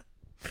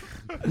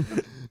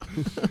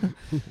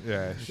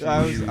 Yeah.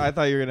 I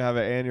thought you were gonna have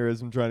an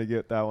aneurysm trying to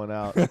get that one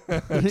out. and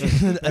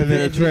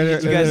then a trainer,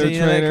 you guys see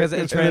that? 'Cause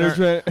a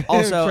trainer,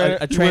 also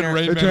a trainer,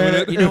 Rain Man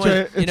with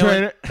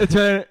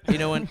it. you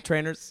know when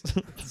trainers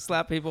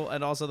slap people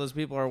and also those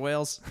people are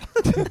whales.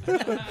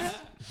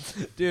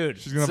 Dude,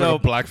 She's gonna have so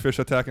like a blackfish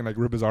attack and like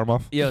rip his arm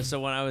off. so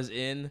when I was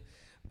in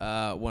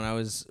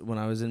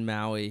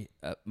Maui,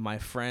 my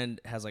friend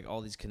has like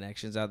all these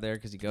connections out there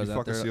because he goes you out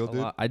fuck a there seal, a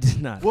dude? lot. I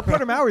did not. What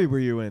part of Maui were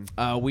you in?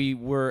 We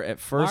were at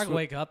first. Mark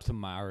wake up to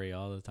Maori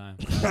all the time.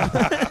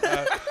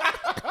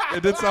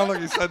 It did sound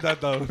like he said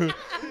that though.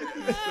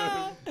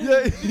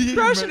 Yeah,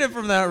 Crushing it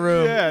from that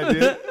room. Yeah,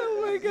 dude.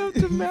 Wake up to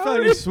You found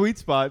Maori. your sweet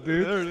spot,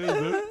 dude. There it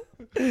is,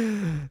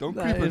 dude. Don't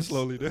creep in Nice.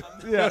 slowly, dude.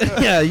 Yeah.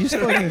 Yeah, you just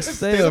fucking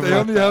stay Stay over.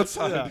 on the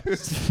outside.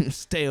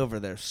 Stay over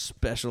there.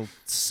 Special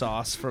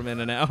sauce from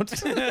In-N-Out.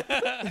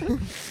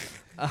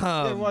 You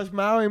ever watch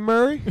Maui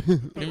Murray?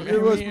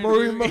 It was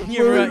Murray Maui.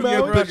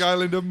 The big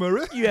island of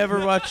Murray. You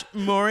ever watch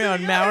Maury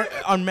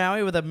on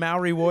Maui with a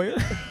Maori warrior?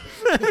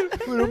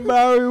 With a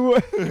Maui.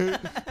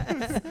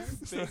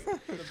 The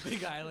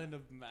big island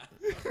of Maui.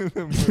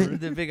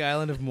 The big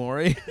island of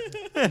Maury.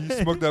 You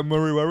smoke that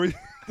Murray worry?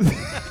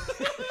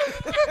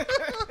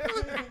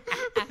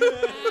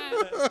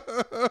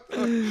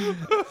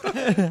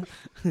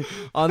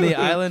 on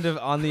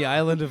the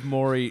island of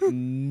Maury,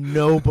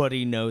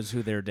 nobody knows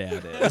who their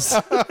dad is.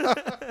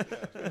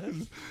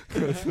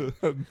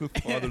 The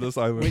fatherless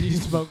island. When you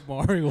smoke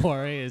Maury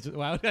Wari,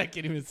 why would I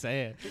can't even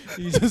say it?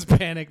 You just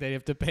panic that you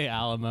have to pay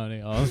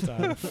alimony all the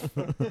time.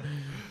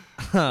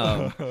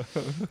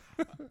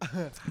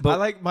 I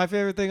like my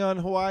favorite thing on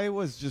Hawaii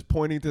was just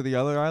pointing to the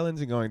other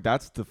islands and going,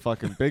 "That's the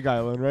fucking big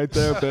island right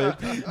there, babe."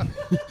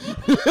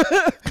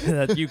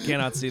 That you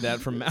cannot see that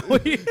from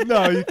Maui.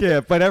 No, you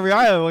can't. But every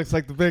island looks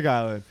like the big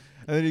island.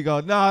 And then you go,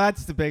 "No,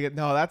 that's the big.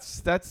 No, that's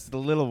the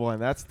little one.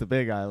 That's the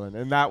big island."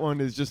 And that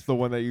one is just the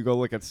one that you go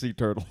look at sea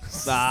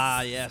turtles.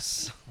 Ah,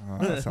 yes. Oh,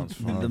 that sounds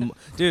fun.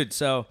 Dude,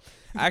 so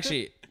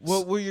actually,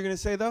 What were you gonna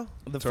say though?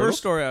 the Turtles? first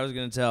story I was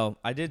going to tell,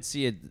 I did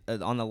see it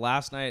on the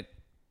last night.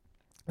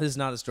 This is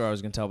not the story I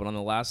was going to tell, but on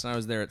the last night I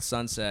was there at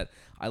sunset,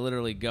 I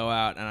literally go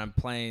out and I'm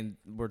playing,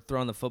 we're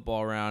throwing the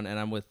football around, and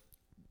I'm with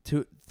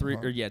two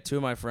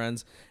of my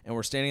friends, and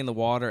we're standing in the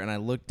water, and I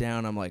look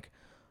down, I'm like,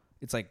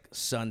 it's like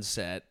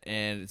sunset,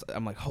 and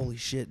I'm like, holy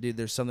shit, dude,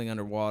 there's something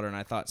underwater, and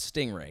I thought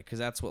stingray, because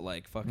that's what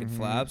like fucking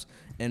flaps,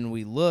 and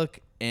we look,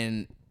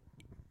 and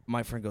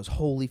my friend goes,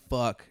 holy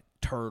fuck,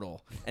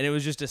 turtle. And it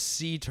was just a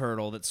sea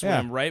turtle that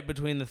swam right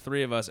between the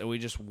three of us, and we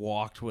just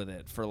walked with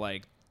it for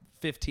like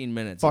 15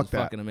 minutes. Fuck It was that.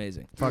 fucking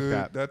amazing. Fuck Dude,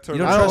 that. That You turtle.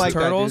 don't I don't trust like that,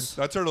 turtles?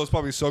 That turtle is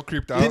probably so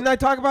creeped out. Didn't I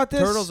talk about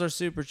this? Turtles are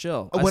super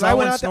chill. When I I saw went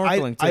one out there,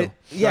 snorkeling too.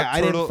 I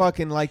turtle- didn't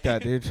fucking like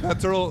that, dude. That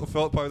turtle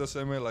felt probably the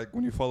same way, like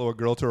when you follow a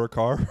girl to her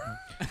car.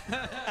 Who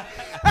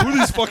are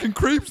these fucking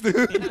creeps, dude?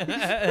 Were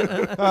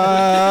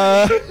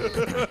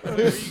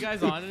you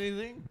guys on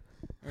anything?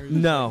 Or just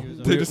No. like he was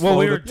on- They just Well,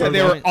 we followed were- the they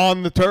turtle. were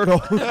on the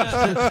turtle.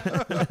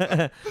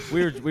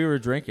 we were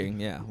drinking.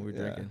 Yeah, we were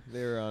drinking.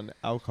 They were on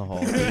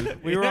alcohol.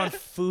 Dude. We were on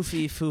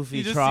foofy You just see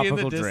in the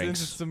tropical distance drinks.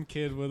 some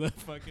kid with a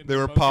fucking. They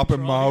were remote popping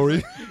control.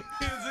 Maori.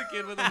 There's a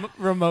kid with a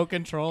remote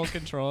control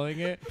controlling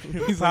it.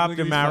 He's Pop like,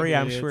 to "Look at Maori, these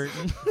I'm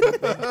fucking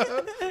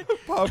swearing.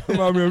 Popping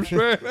Maori, I'm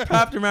sure.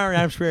 Pop to Maori,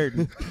 I'm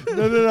swearing.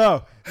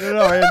 No,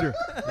 Andrew.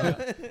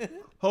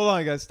 Hold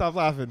on, guys. Stop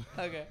laughing.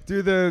 idiots." Okay.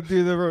 Do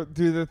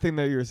the thing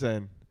that you were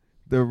saying.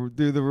 Do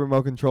the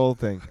remote control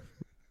thing.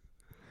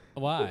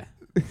 Why?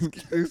 It's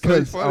pretty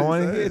Because I funny,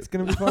 want say to. it. It's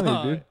gonna be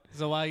funny, dude.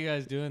 So while you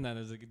guys doing that,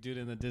 there's a dude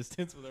in the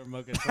distance with a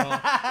remote control.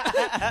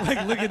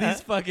 Like, look at these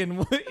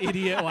fucking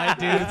idiot white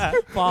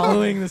dudes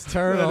following this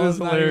turtle. That is It's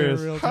not even a hilarious.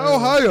 real How turtle.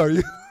 high are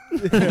you?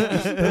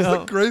 That's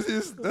the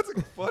craziest. That's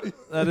funny.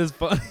 That is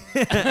fun.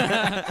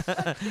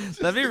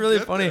 That'd be really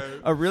get funny. there.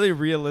 A really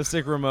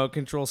realistic remote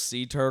control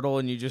sea turtle,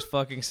 and you just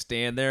fucking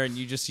stand there, and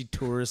you just see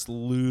tourists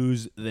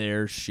lose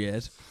their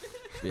shit.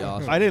 Be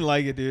awesome. I didn't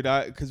like it, dude.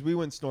 Because we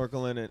went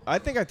snorkeling, and I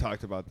think I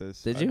talked about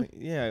this. Did I you? think-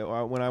 yeah.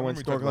 When I went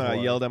we talked snorkeling, about I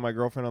Hawaii. yelled at my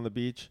girlfriend on the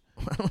beach.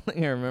 I don't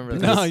think I remember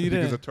that. No, you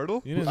Because didn't. a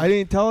turtle? You didn't. I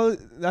didn't tell. I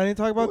didn't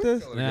talk about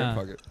this. Tell it again, Yeah.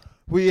 fuck it.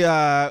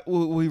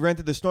 We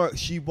rented the snorkel.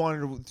 She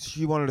wanted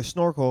to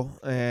snorkel,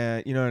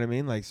 and you know what I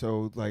mean. Like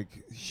so, like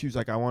she was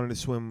like, I wanted to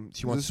swim.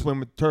 She wanted to this- swim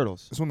with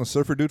turtles. This when the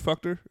surfer dude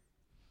fucked her?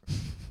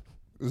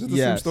 Is it the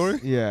Yes. same story?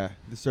 Yeah,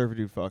 the surfer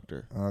dude fucked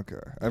her. Okay.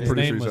 I'm His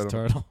pretty name sure was he said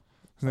him. Turtle.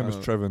 His name was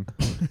Trevin.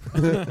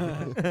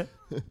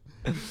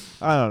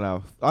 I don't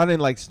know. I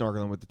didn't like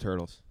snorkeling with the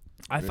turtles.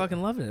 I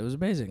fucking loved it. It was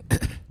amazing.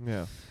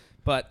 Yeah,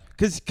 But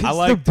because I the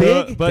like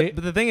big. but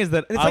the thing is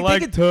that and it's I like they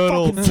like could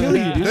turtles. fucking kill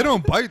you, dude. They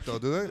don't bite though,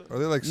 do they? Are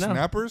they like No.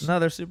 snappers? No,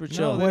 they're super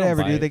chill. they don't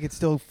Whatever, bite. dude. They could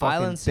still fucking.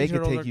 Island sea They could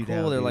turtles take are you cool.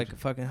 down. They're dude. like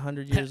fucking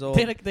 100 years old.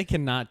 They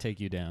cannot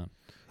take you down.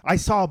 I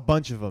saw a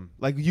bunch of them.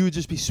 Like you would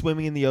just be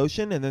swimming in the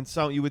ocean, and then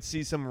you would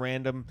see some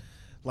random,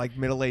 like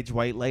middle-aged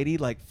white lady,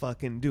 like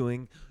fucking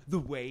doing the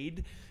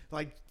wade,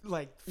 like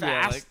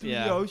Yeah, fast like- through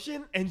yeah. the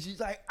ocean, and she's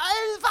like,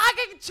 "I'm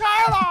fucking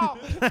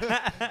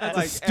turtle." That's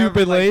like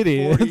stupid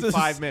lady.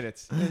 45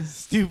 minutes,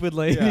 Stupid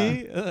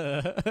lady.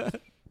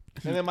 and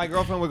then my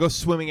girlfriend would go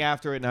swimming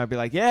after it, and I'd be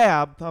like,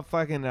 "Yeah, I'll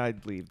fucking."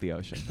 I'd leave the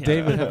ocean.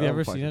 David, have you I'm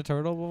ever fucking- seen a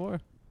turtle before?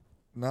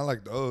 Not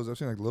like those. I've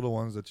seen like little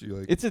ones that you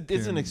like. It's an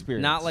can-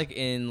 experience. Not like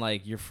in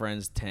like your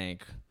friend's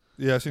tank.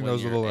 Yeah, I've seen when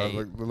those you're little eight.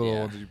 like the little Yeah.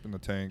 ones that you put in the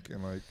tank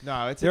and like.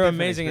 No, it's. They're a different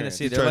amazing in the experience.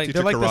 sea. You They're try to like teach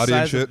they're you like the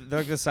karate and size shit? they're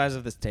like the size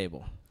of this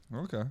table,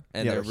 Okay. and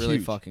Yeah, they're they're really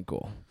huge. fucking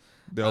cool.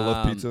 They all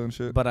love pizza and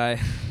shit. But I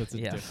That's a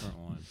Yeah. different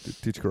one.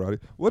 Teach karate.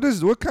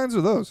 What kinds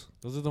are those?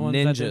 Those are the ones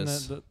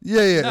Ninjas. that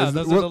Yeah. no, Is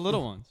those what- are the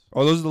little ones.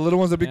 Oh, those are the little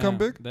ones that become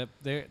Yeah,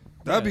 big?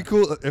 That'd be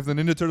cool if the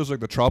Ninja Turtles were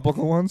like the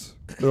tropical ones.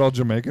 They're all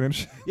Jamaican and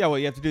shit. Yeah, what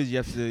you have to do is you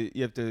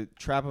have to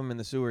trap them in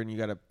the sewer and you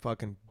gotta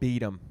fucking beat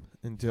them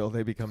until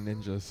they become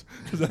ninjas.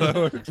 Is that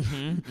how it works?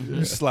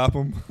 You slap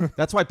them.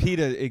 That's why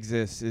PETA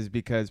exists, is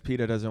because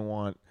PETA doesn't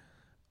want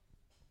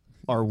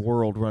our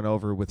world run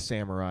over with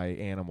samurai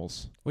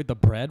animals. Wait, the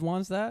bread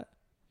wants that?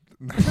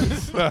 Move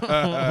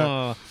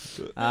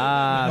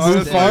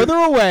stay- farther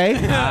away.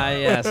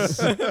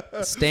 yes.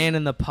 Staying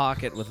in the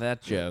pocket with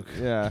that joke.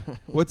 Yeah.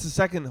 What's the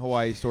second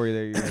Hawaii story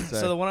that you're gonna say?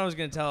 So the one I was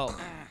gonna tell,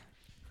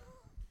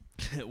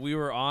 we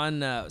were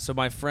on. So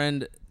my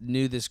friend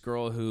knew this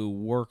girl who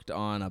worked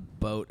on a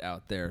boat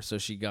out there, so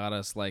she got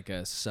us like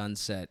a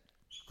sunset,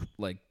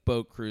 like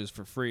boat cruise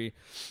for free,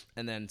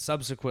 and then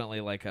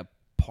subsequently like a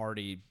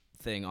party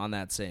thing on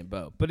that same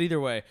boat. But either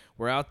way,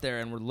 we're out there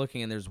and we're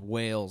looking, and there's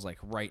whales like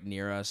right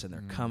near us, and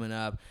they're coming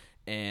up.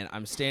 And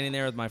I'm standing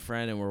there with my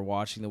friend, and we're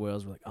watching the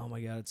whales. We're like, oh my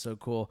God, it's so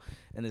cool.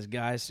 And this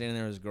guy's standing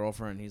there with his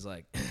girlfriend, and he's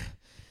like,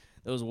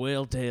 those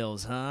whale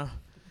tails, huh?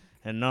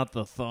 And not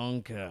the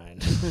thong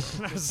kind.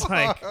 I was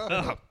like,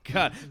 oh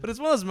God. But it's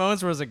one of those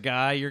moments where as a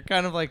guy, you're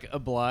kind of like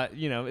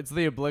it's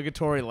the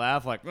obligatory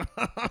laugh, like, oh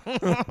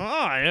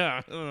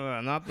yeah,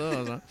 not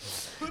those, huh?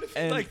 What if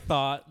And- you like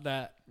thought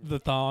that the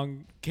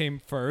thong came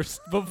first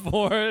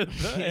before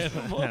the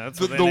animal? Yeah, that's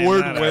The, what they the named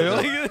word that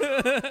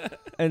whale.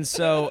 And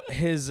so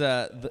his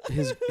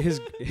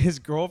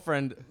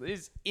girlfriend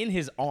is in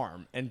his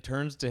arm and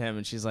turns to him,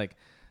 and she's like,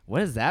 what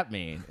does that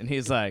mean? And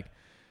he's like,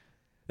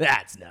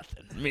 that's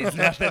nothing. It means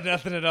nothing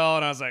at all.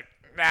 And I was like,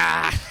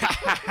 yeah,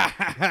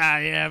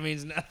 it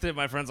means nothing.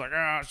 My friend's like,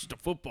 it's just a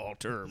football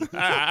term.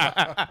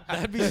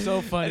 That'd be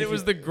so funny. And it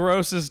was the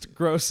grossest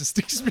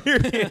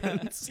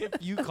experience. if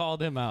you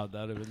called him out,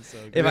 that would have been so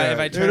good. If I It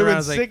would turn have around, I been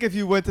was like, sick if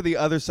you went to the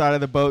other side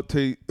of the boat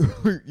to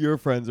your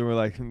friends and were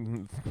like,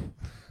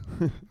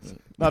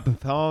 not the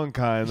thong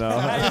kind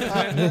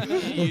though.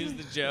 you use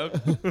the joke.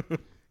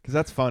 Because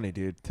that's funny,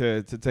 dude.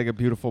 To take a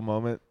beautiful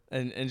moment,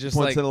 And just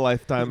once like, in a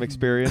lifetime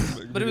experience.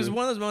 but it was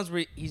one of those moments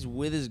where he's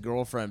with his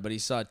girlfriend, but he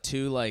saw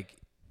two like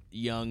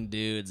young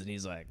dudes, and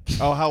he's like,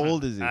 Oh, how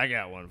old is he? I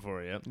got one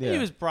for you. Yeah. He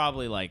was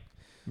probably like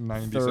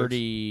 96.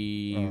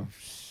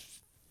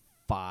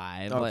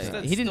 35. Okay. Like,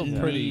 That's he didn't still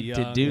pretty need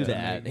to young do to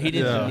that. make He that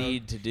didn't joke.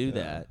 need to do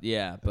that.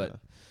 Yeah, but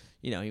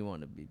he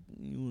wanted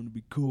to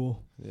be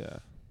cool. Yeah.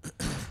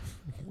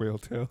 Whale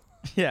tail.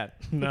 Yeah,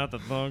 not the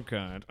thong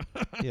kind.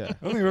 Yeah. I don't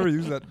think I've ever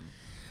used that.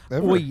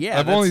 Ever. Well, yeah,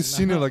 I've only that's-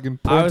 seen it like in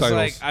I porn was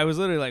titles. I was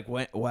literally like,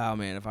 wow,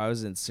 man, if I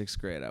was in 6th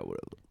grade, I would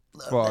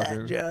have loved Fuck, that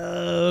dude.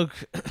 joke.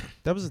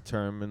 That was a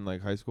term in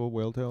like high school,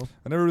 whale tail.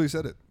 I never really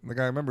said it. Like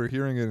I remember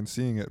hearing it and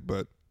seeing it,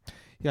 but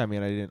Yeah, I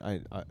mean, I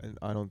didn't.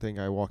 I don't think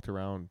I walked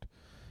around.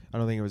 I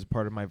don't think it was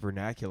part of my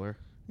vernacular.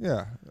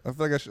 yeah, I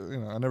feel like I should.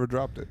 I never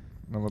dropped it.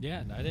 And I'm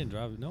Yeah, I didn't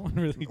drop it. No one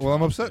really. Well, I'm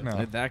dropped upset it.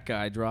 now. That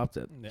guy dropped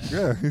it.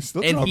 Yeah, he's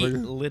still And he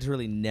dropping it.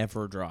 literally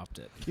never dropped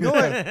it. You know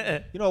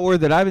what? You know a word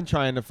that I've been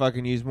trying to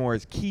fucking use more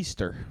is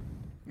keister.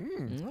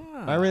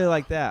 I really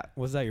like that.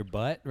 Was that your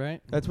butt,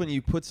 right? That's when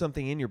you put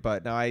something in your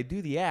butt. Now I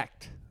do the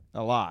act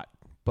a lot,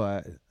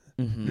 but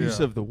Mhm. Yeah. use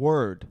of the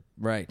word,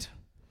 Right.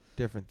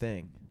 different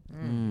thing.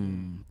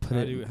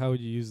 How would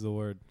you use the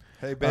word?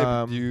 Hey, babe,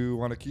 Um, do you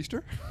want a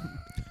keister?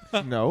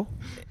 No,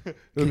 it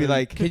would be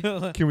like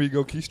Can we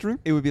go keistering?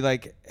 it would be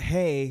like,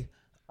 hey,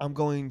 I'm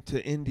going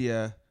to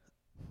India.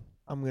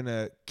 I'm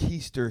gonna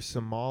keister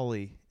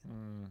Somali.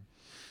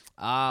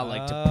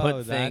 Like to Oh, put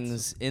that's-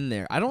 things in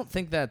there. I don't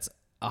think that's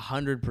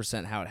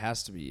 100% how it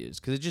has to be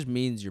used because it just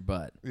means your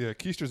butt. Yeah,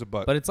 keister's a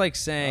butt. But it's like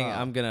saying Oh.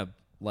 I'm gonna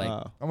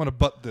I'm gonna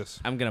butt this,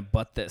 I'm gonna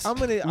butt this. I'm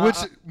gonna which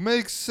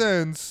makes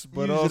sense,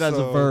 but use also it as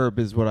a verb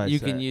is what I You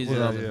say. can use Yeah, it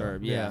as a yeah.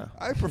 verb. Yeah.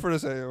 I prefer to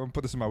say I'm gonna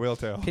put this in my whale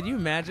tail. Can you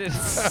imagine?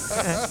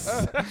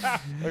 I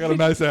got a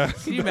nice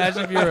ass. Can you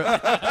imagine if you're?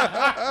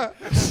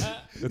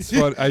 It's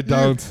fun. I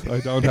don't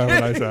have a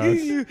nice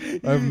ass.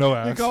 I have no You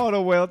ass. call it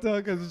a whale tail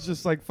because it's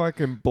just like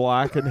fucking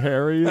black and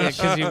hairy.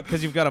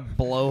 Because you've got a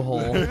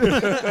blowhole.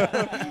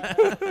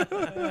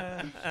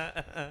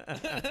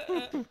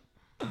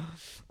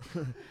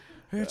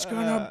 It's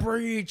gonna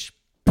breach.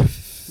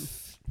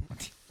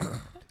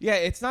 Yeah,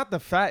 it's not the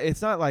fat.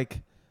 It's not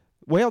like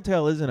whale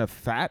tail isn't a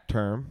fat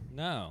term.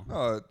 No.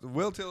 No,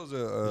 whale tail is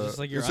It's just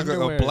like your it's like a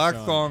underwear black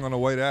showing. thong on a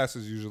white ass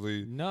is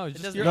usually. No, it's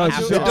just doesn't your No, it's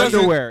have just to the be. It doesn't-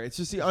 underwear. It's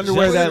just the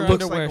underwear just that your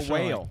looks underwear like a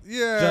showing. whale.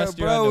 Yeah, Just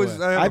but your I always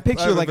underwear. I have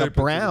picture like very a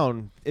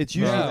brown. It's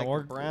usually yeah, like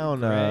or a brown.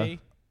 gray.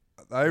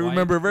 I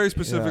remember very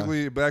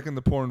specifically back in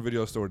the porn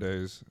video store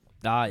days.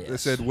 Ah, It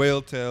yes. said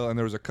whale tail, and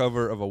there was a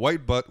cover of a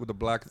white butt with a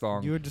black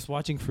thong. You were just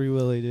watching Free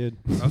Willy, dude.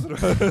 That's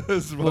what it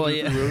was. Well,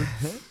 yeah.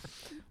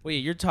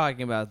 Wait, you're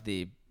talking about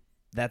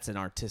that's an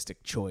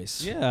artistic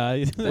choice.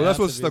 Yeah. Well, that's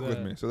what stuck with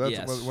me. So that's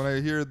Yes. when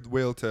I hear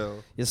whale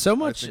tail. Yeah, so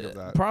much, think of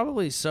that.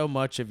 probably so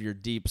much of your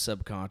deep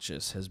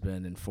subconscious has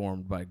been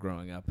informed by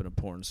growing up in a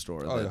porn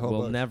store Oh, yeah, that whole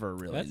we'll bunch. never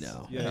really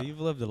know. Yeah, Yeah. you've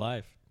lived a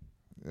life.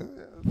 Yeah,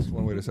 that's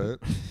one way to say it.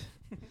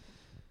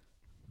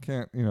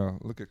 Can't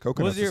look at What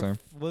coconuts was the same.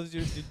 what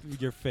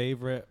was your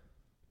favorite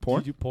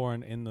Porn?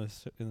 porn in the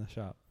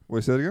shop?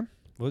 Wait, say it again.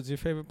 What was your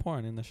favorite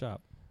porn in the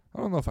shop? I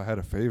don't know if I had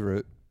a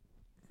favorite.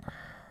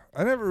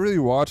 I never really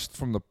watched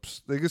from the.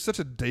 Like, it's such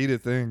a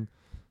dated thing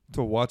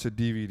to watch a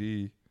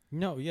DVD.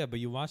 No, yeah, but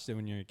you watched it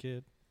when you were a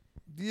kid.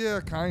 Yeah,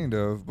 kind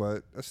of,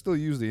 but I still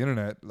use the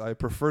internet. I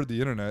preferred the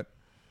internet.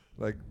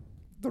 Like,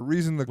 the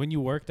reason When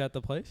you worked at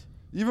the place?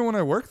 even when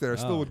I worked there, I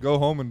still Oh. would go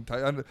home and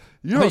how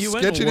you went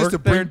sketchy to it is to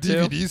work there bring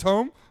too? DVDs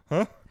home.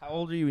 Huh? How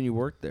old are you when you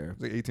worked there? I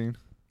was like 18.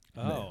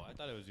 Oh, I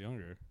thought it was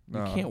younger. You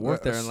No, can't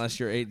work there I- unless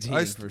you're 18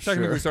 I for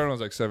technically sure. started when I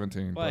was like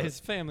 17. Well, but his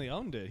family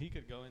owned it. He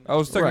could go in. I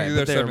was technically Right,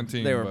 there but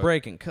 17. They were but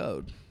breaking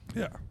code.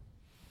 Yeah.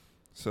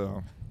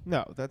 So,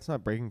 No, that's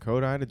not breaking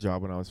code. I had a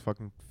job when I was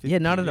fucking 15. Yeah,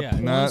 not at a Yeah.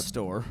 porn Not-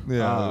 store.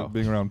 yeah, Oh.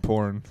 being around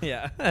porn.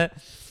 Yeah.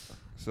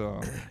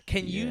 So,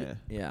 Can you? Yeah.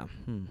 Yeah.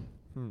 Hmm.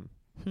 Hmm.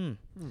 Hmm.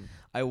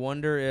 I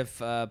wonder if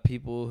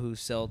people who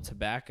sell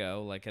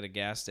tobacco, like at a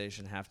gas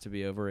station, have to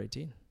be over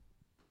 18.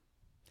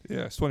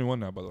 yeah, it's 21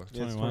 now, by the way.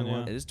 Yeah, it's 21,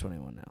 21. It is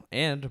 21 now.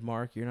 And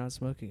Mark, you're not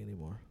smoking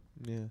anymore.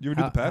 Yeah. You ever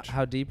do the patch?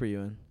 How deep are you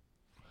in?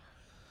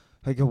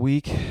 Like a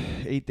week,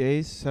 8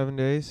 days, 7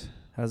 days.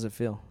 How does it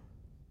feel?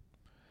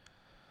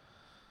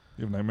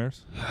 You have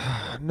nightmares?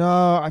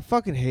 No, I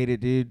fucking hate it,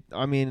 dude.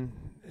 I mean,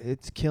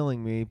 it's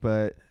killing me,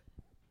 but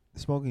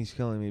smoking's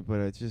killing me, but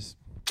it's just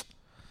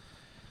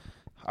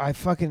I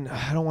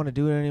don't want to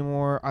do it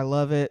anymore. I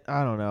love it.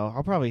 I don't know.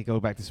 I'll probably go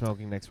back to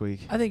smoking next week.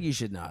 I think you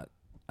should not.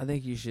 I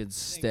think you should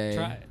stay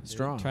Try it, dude.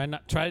 strong. Try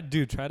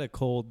to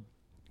cold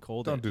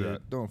Don't it, do dude,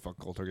 that. Don't fuck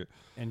cold turkey.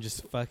 and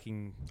just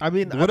fucking. I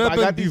mean, What I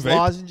happened? got Do you these vape?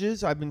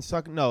 lozenges. I've been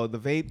sucking. No, the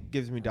vape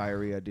gives me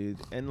diarrhea, dude.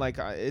 And like,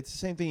 it's the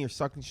same thing. You're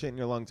sucking shit in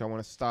your lungs. I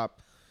want to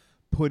stop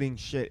putting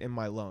shit in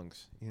my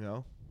lungs. You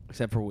know?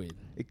 Except for weed.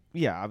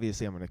 Yeah,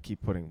 obviously, I'm gonna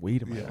keep putting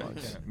weed in my Yeah, you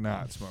lungs. can't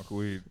not smoke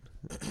weed.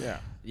 Yeah.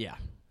 Yeah.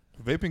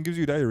 Vaping gives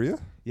you diarrhea?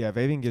 Yeah,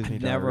 vaping gives me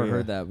I've diarrhea. never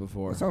heard that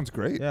before. That sounds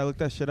great. Yeah, look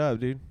that shit up,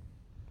 dude.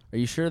 Are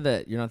you sure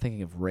that you're not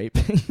thinking of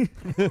raping?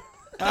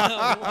 Why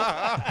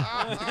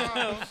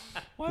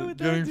would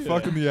that Getting do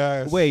fucked in that? the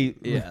ass. Wait,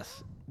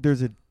 Yes.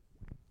 there's a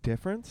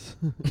difference?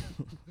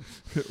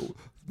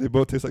 They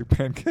both taste like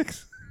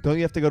pancakes. Don't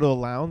you have to go to a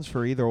lounge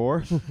for either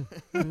or?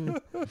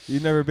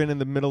 You've never been in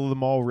the middle of the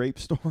mall rape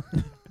store?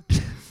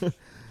 A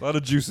lot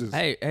of juices.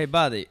 Hey,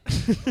 buddy.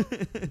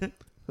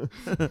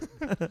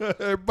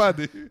 Hey,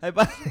 buddy. Hey,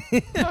 buddy.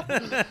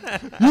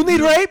 You need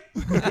rape?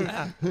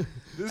 This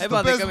Hey, is the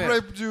buddy, best come here.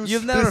 rape juice.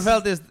 You've never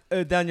felt this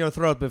down your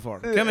throat before.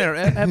 Come here,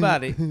 hey,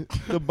 buddy.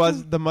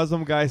 The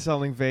Muslim guy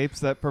selling vapes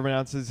that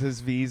pronounces his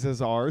V's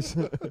as R's.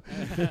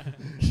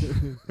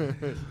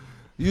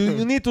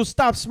 You need to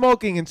stop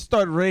smoking and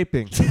start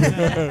raping. He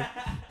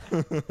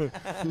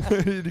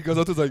goes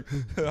out to like,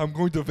 I'm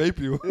going to vape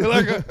you.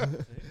 Like,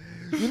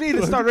 You need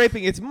to start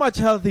raping. It's much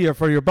healthier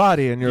for your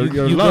body and your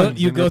you lungs. go and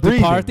your to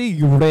breathing. party,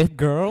 you rape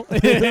girl.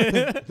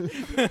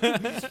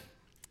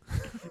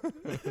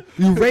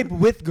 You rape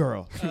with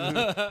girl.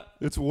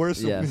 it's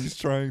worse Yes. when he's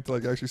trying to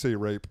like actually say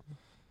rape,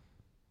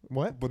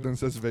 What? but then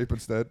says vape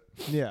instead.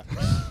 Yeah.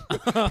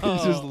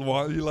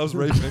 He loves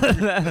raping.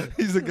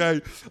 He's the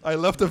guy. I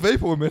left a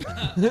vape woman.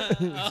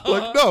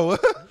 Like no.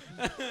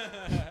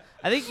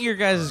 I think your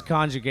guys'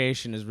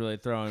 conjugation is really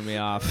throwing me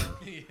off.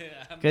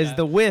 Because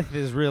the with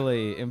is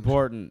really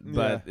important,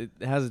 but it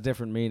has a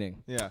different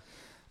meaning. Yeah.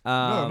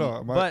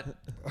 No, but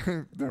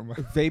Never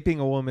mind. Vaping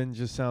a woman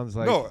just sounds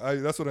like. No,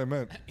 that's what I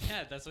meant.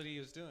 Yeah, that's what he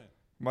was doing.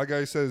 My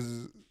guy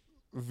says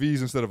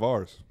V's instead of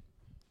R's.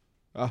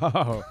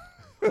 Oh.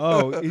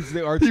 Oh, he's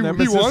the arch He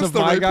nemesis wants of to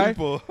my rape guy.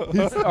 people.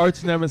 He's the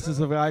arch nemesis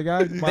of my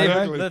guy. My guy.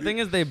 Exactly. the thing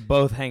is, they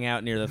both hang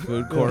out near the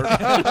food court.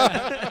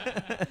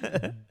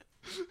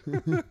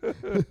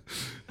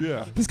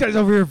 Yeah, This guy's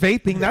over here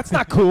vaping. That's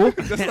not cool.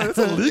 that's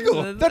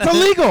illegal. That's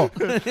illegal.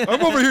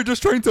 I'm over here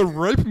just trying to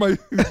rape my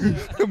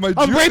my.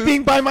 I'm juices.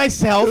 raping by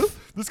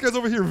myself, This guy's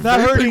over here not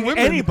vaping hurting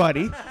women.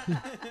 anybody.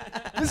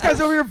 This guy's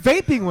over here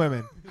vaping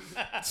women.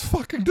 It's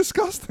fucking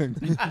disgusting.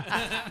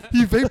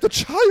 He vaped a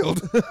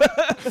child.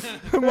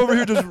 I'm over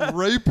here just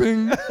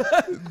raping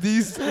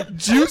these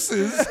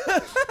juices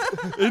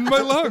in my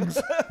lungs.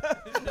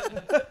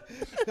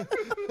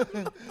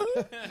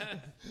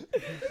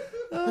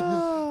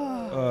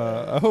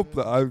 I hope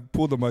that I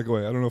pulled the mic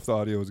away. I don't know if the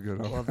audio was good.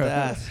 Well,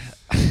 that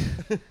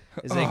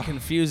is a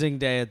confusing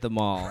day at the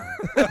mall.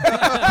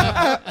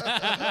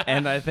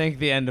 And I think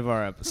the end of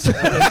our episode.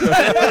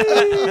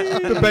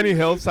 The Benny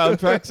Hill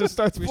soundtrack just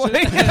starts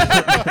playing.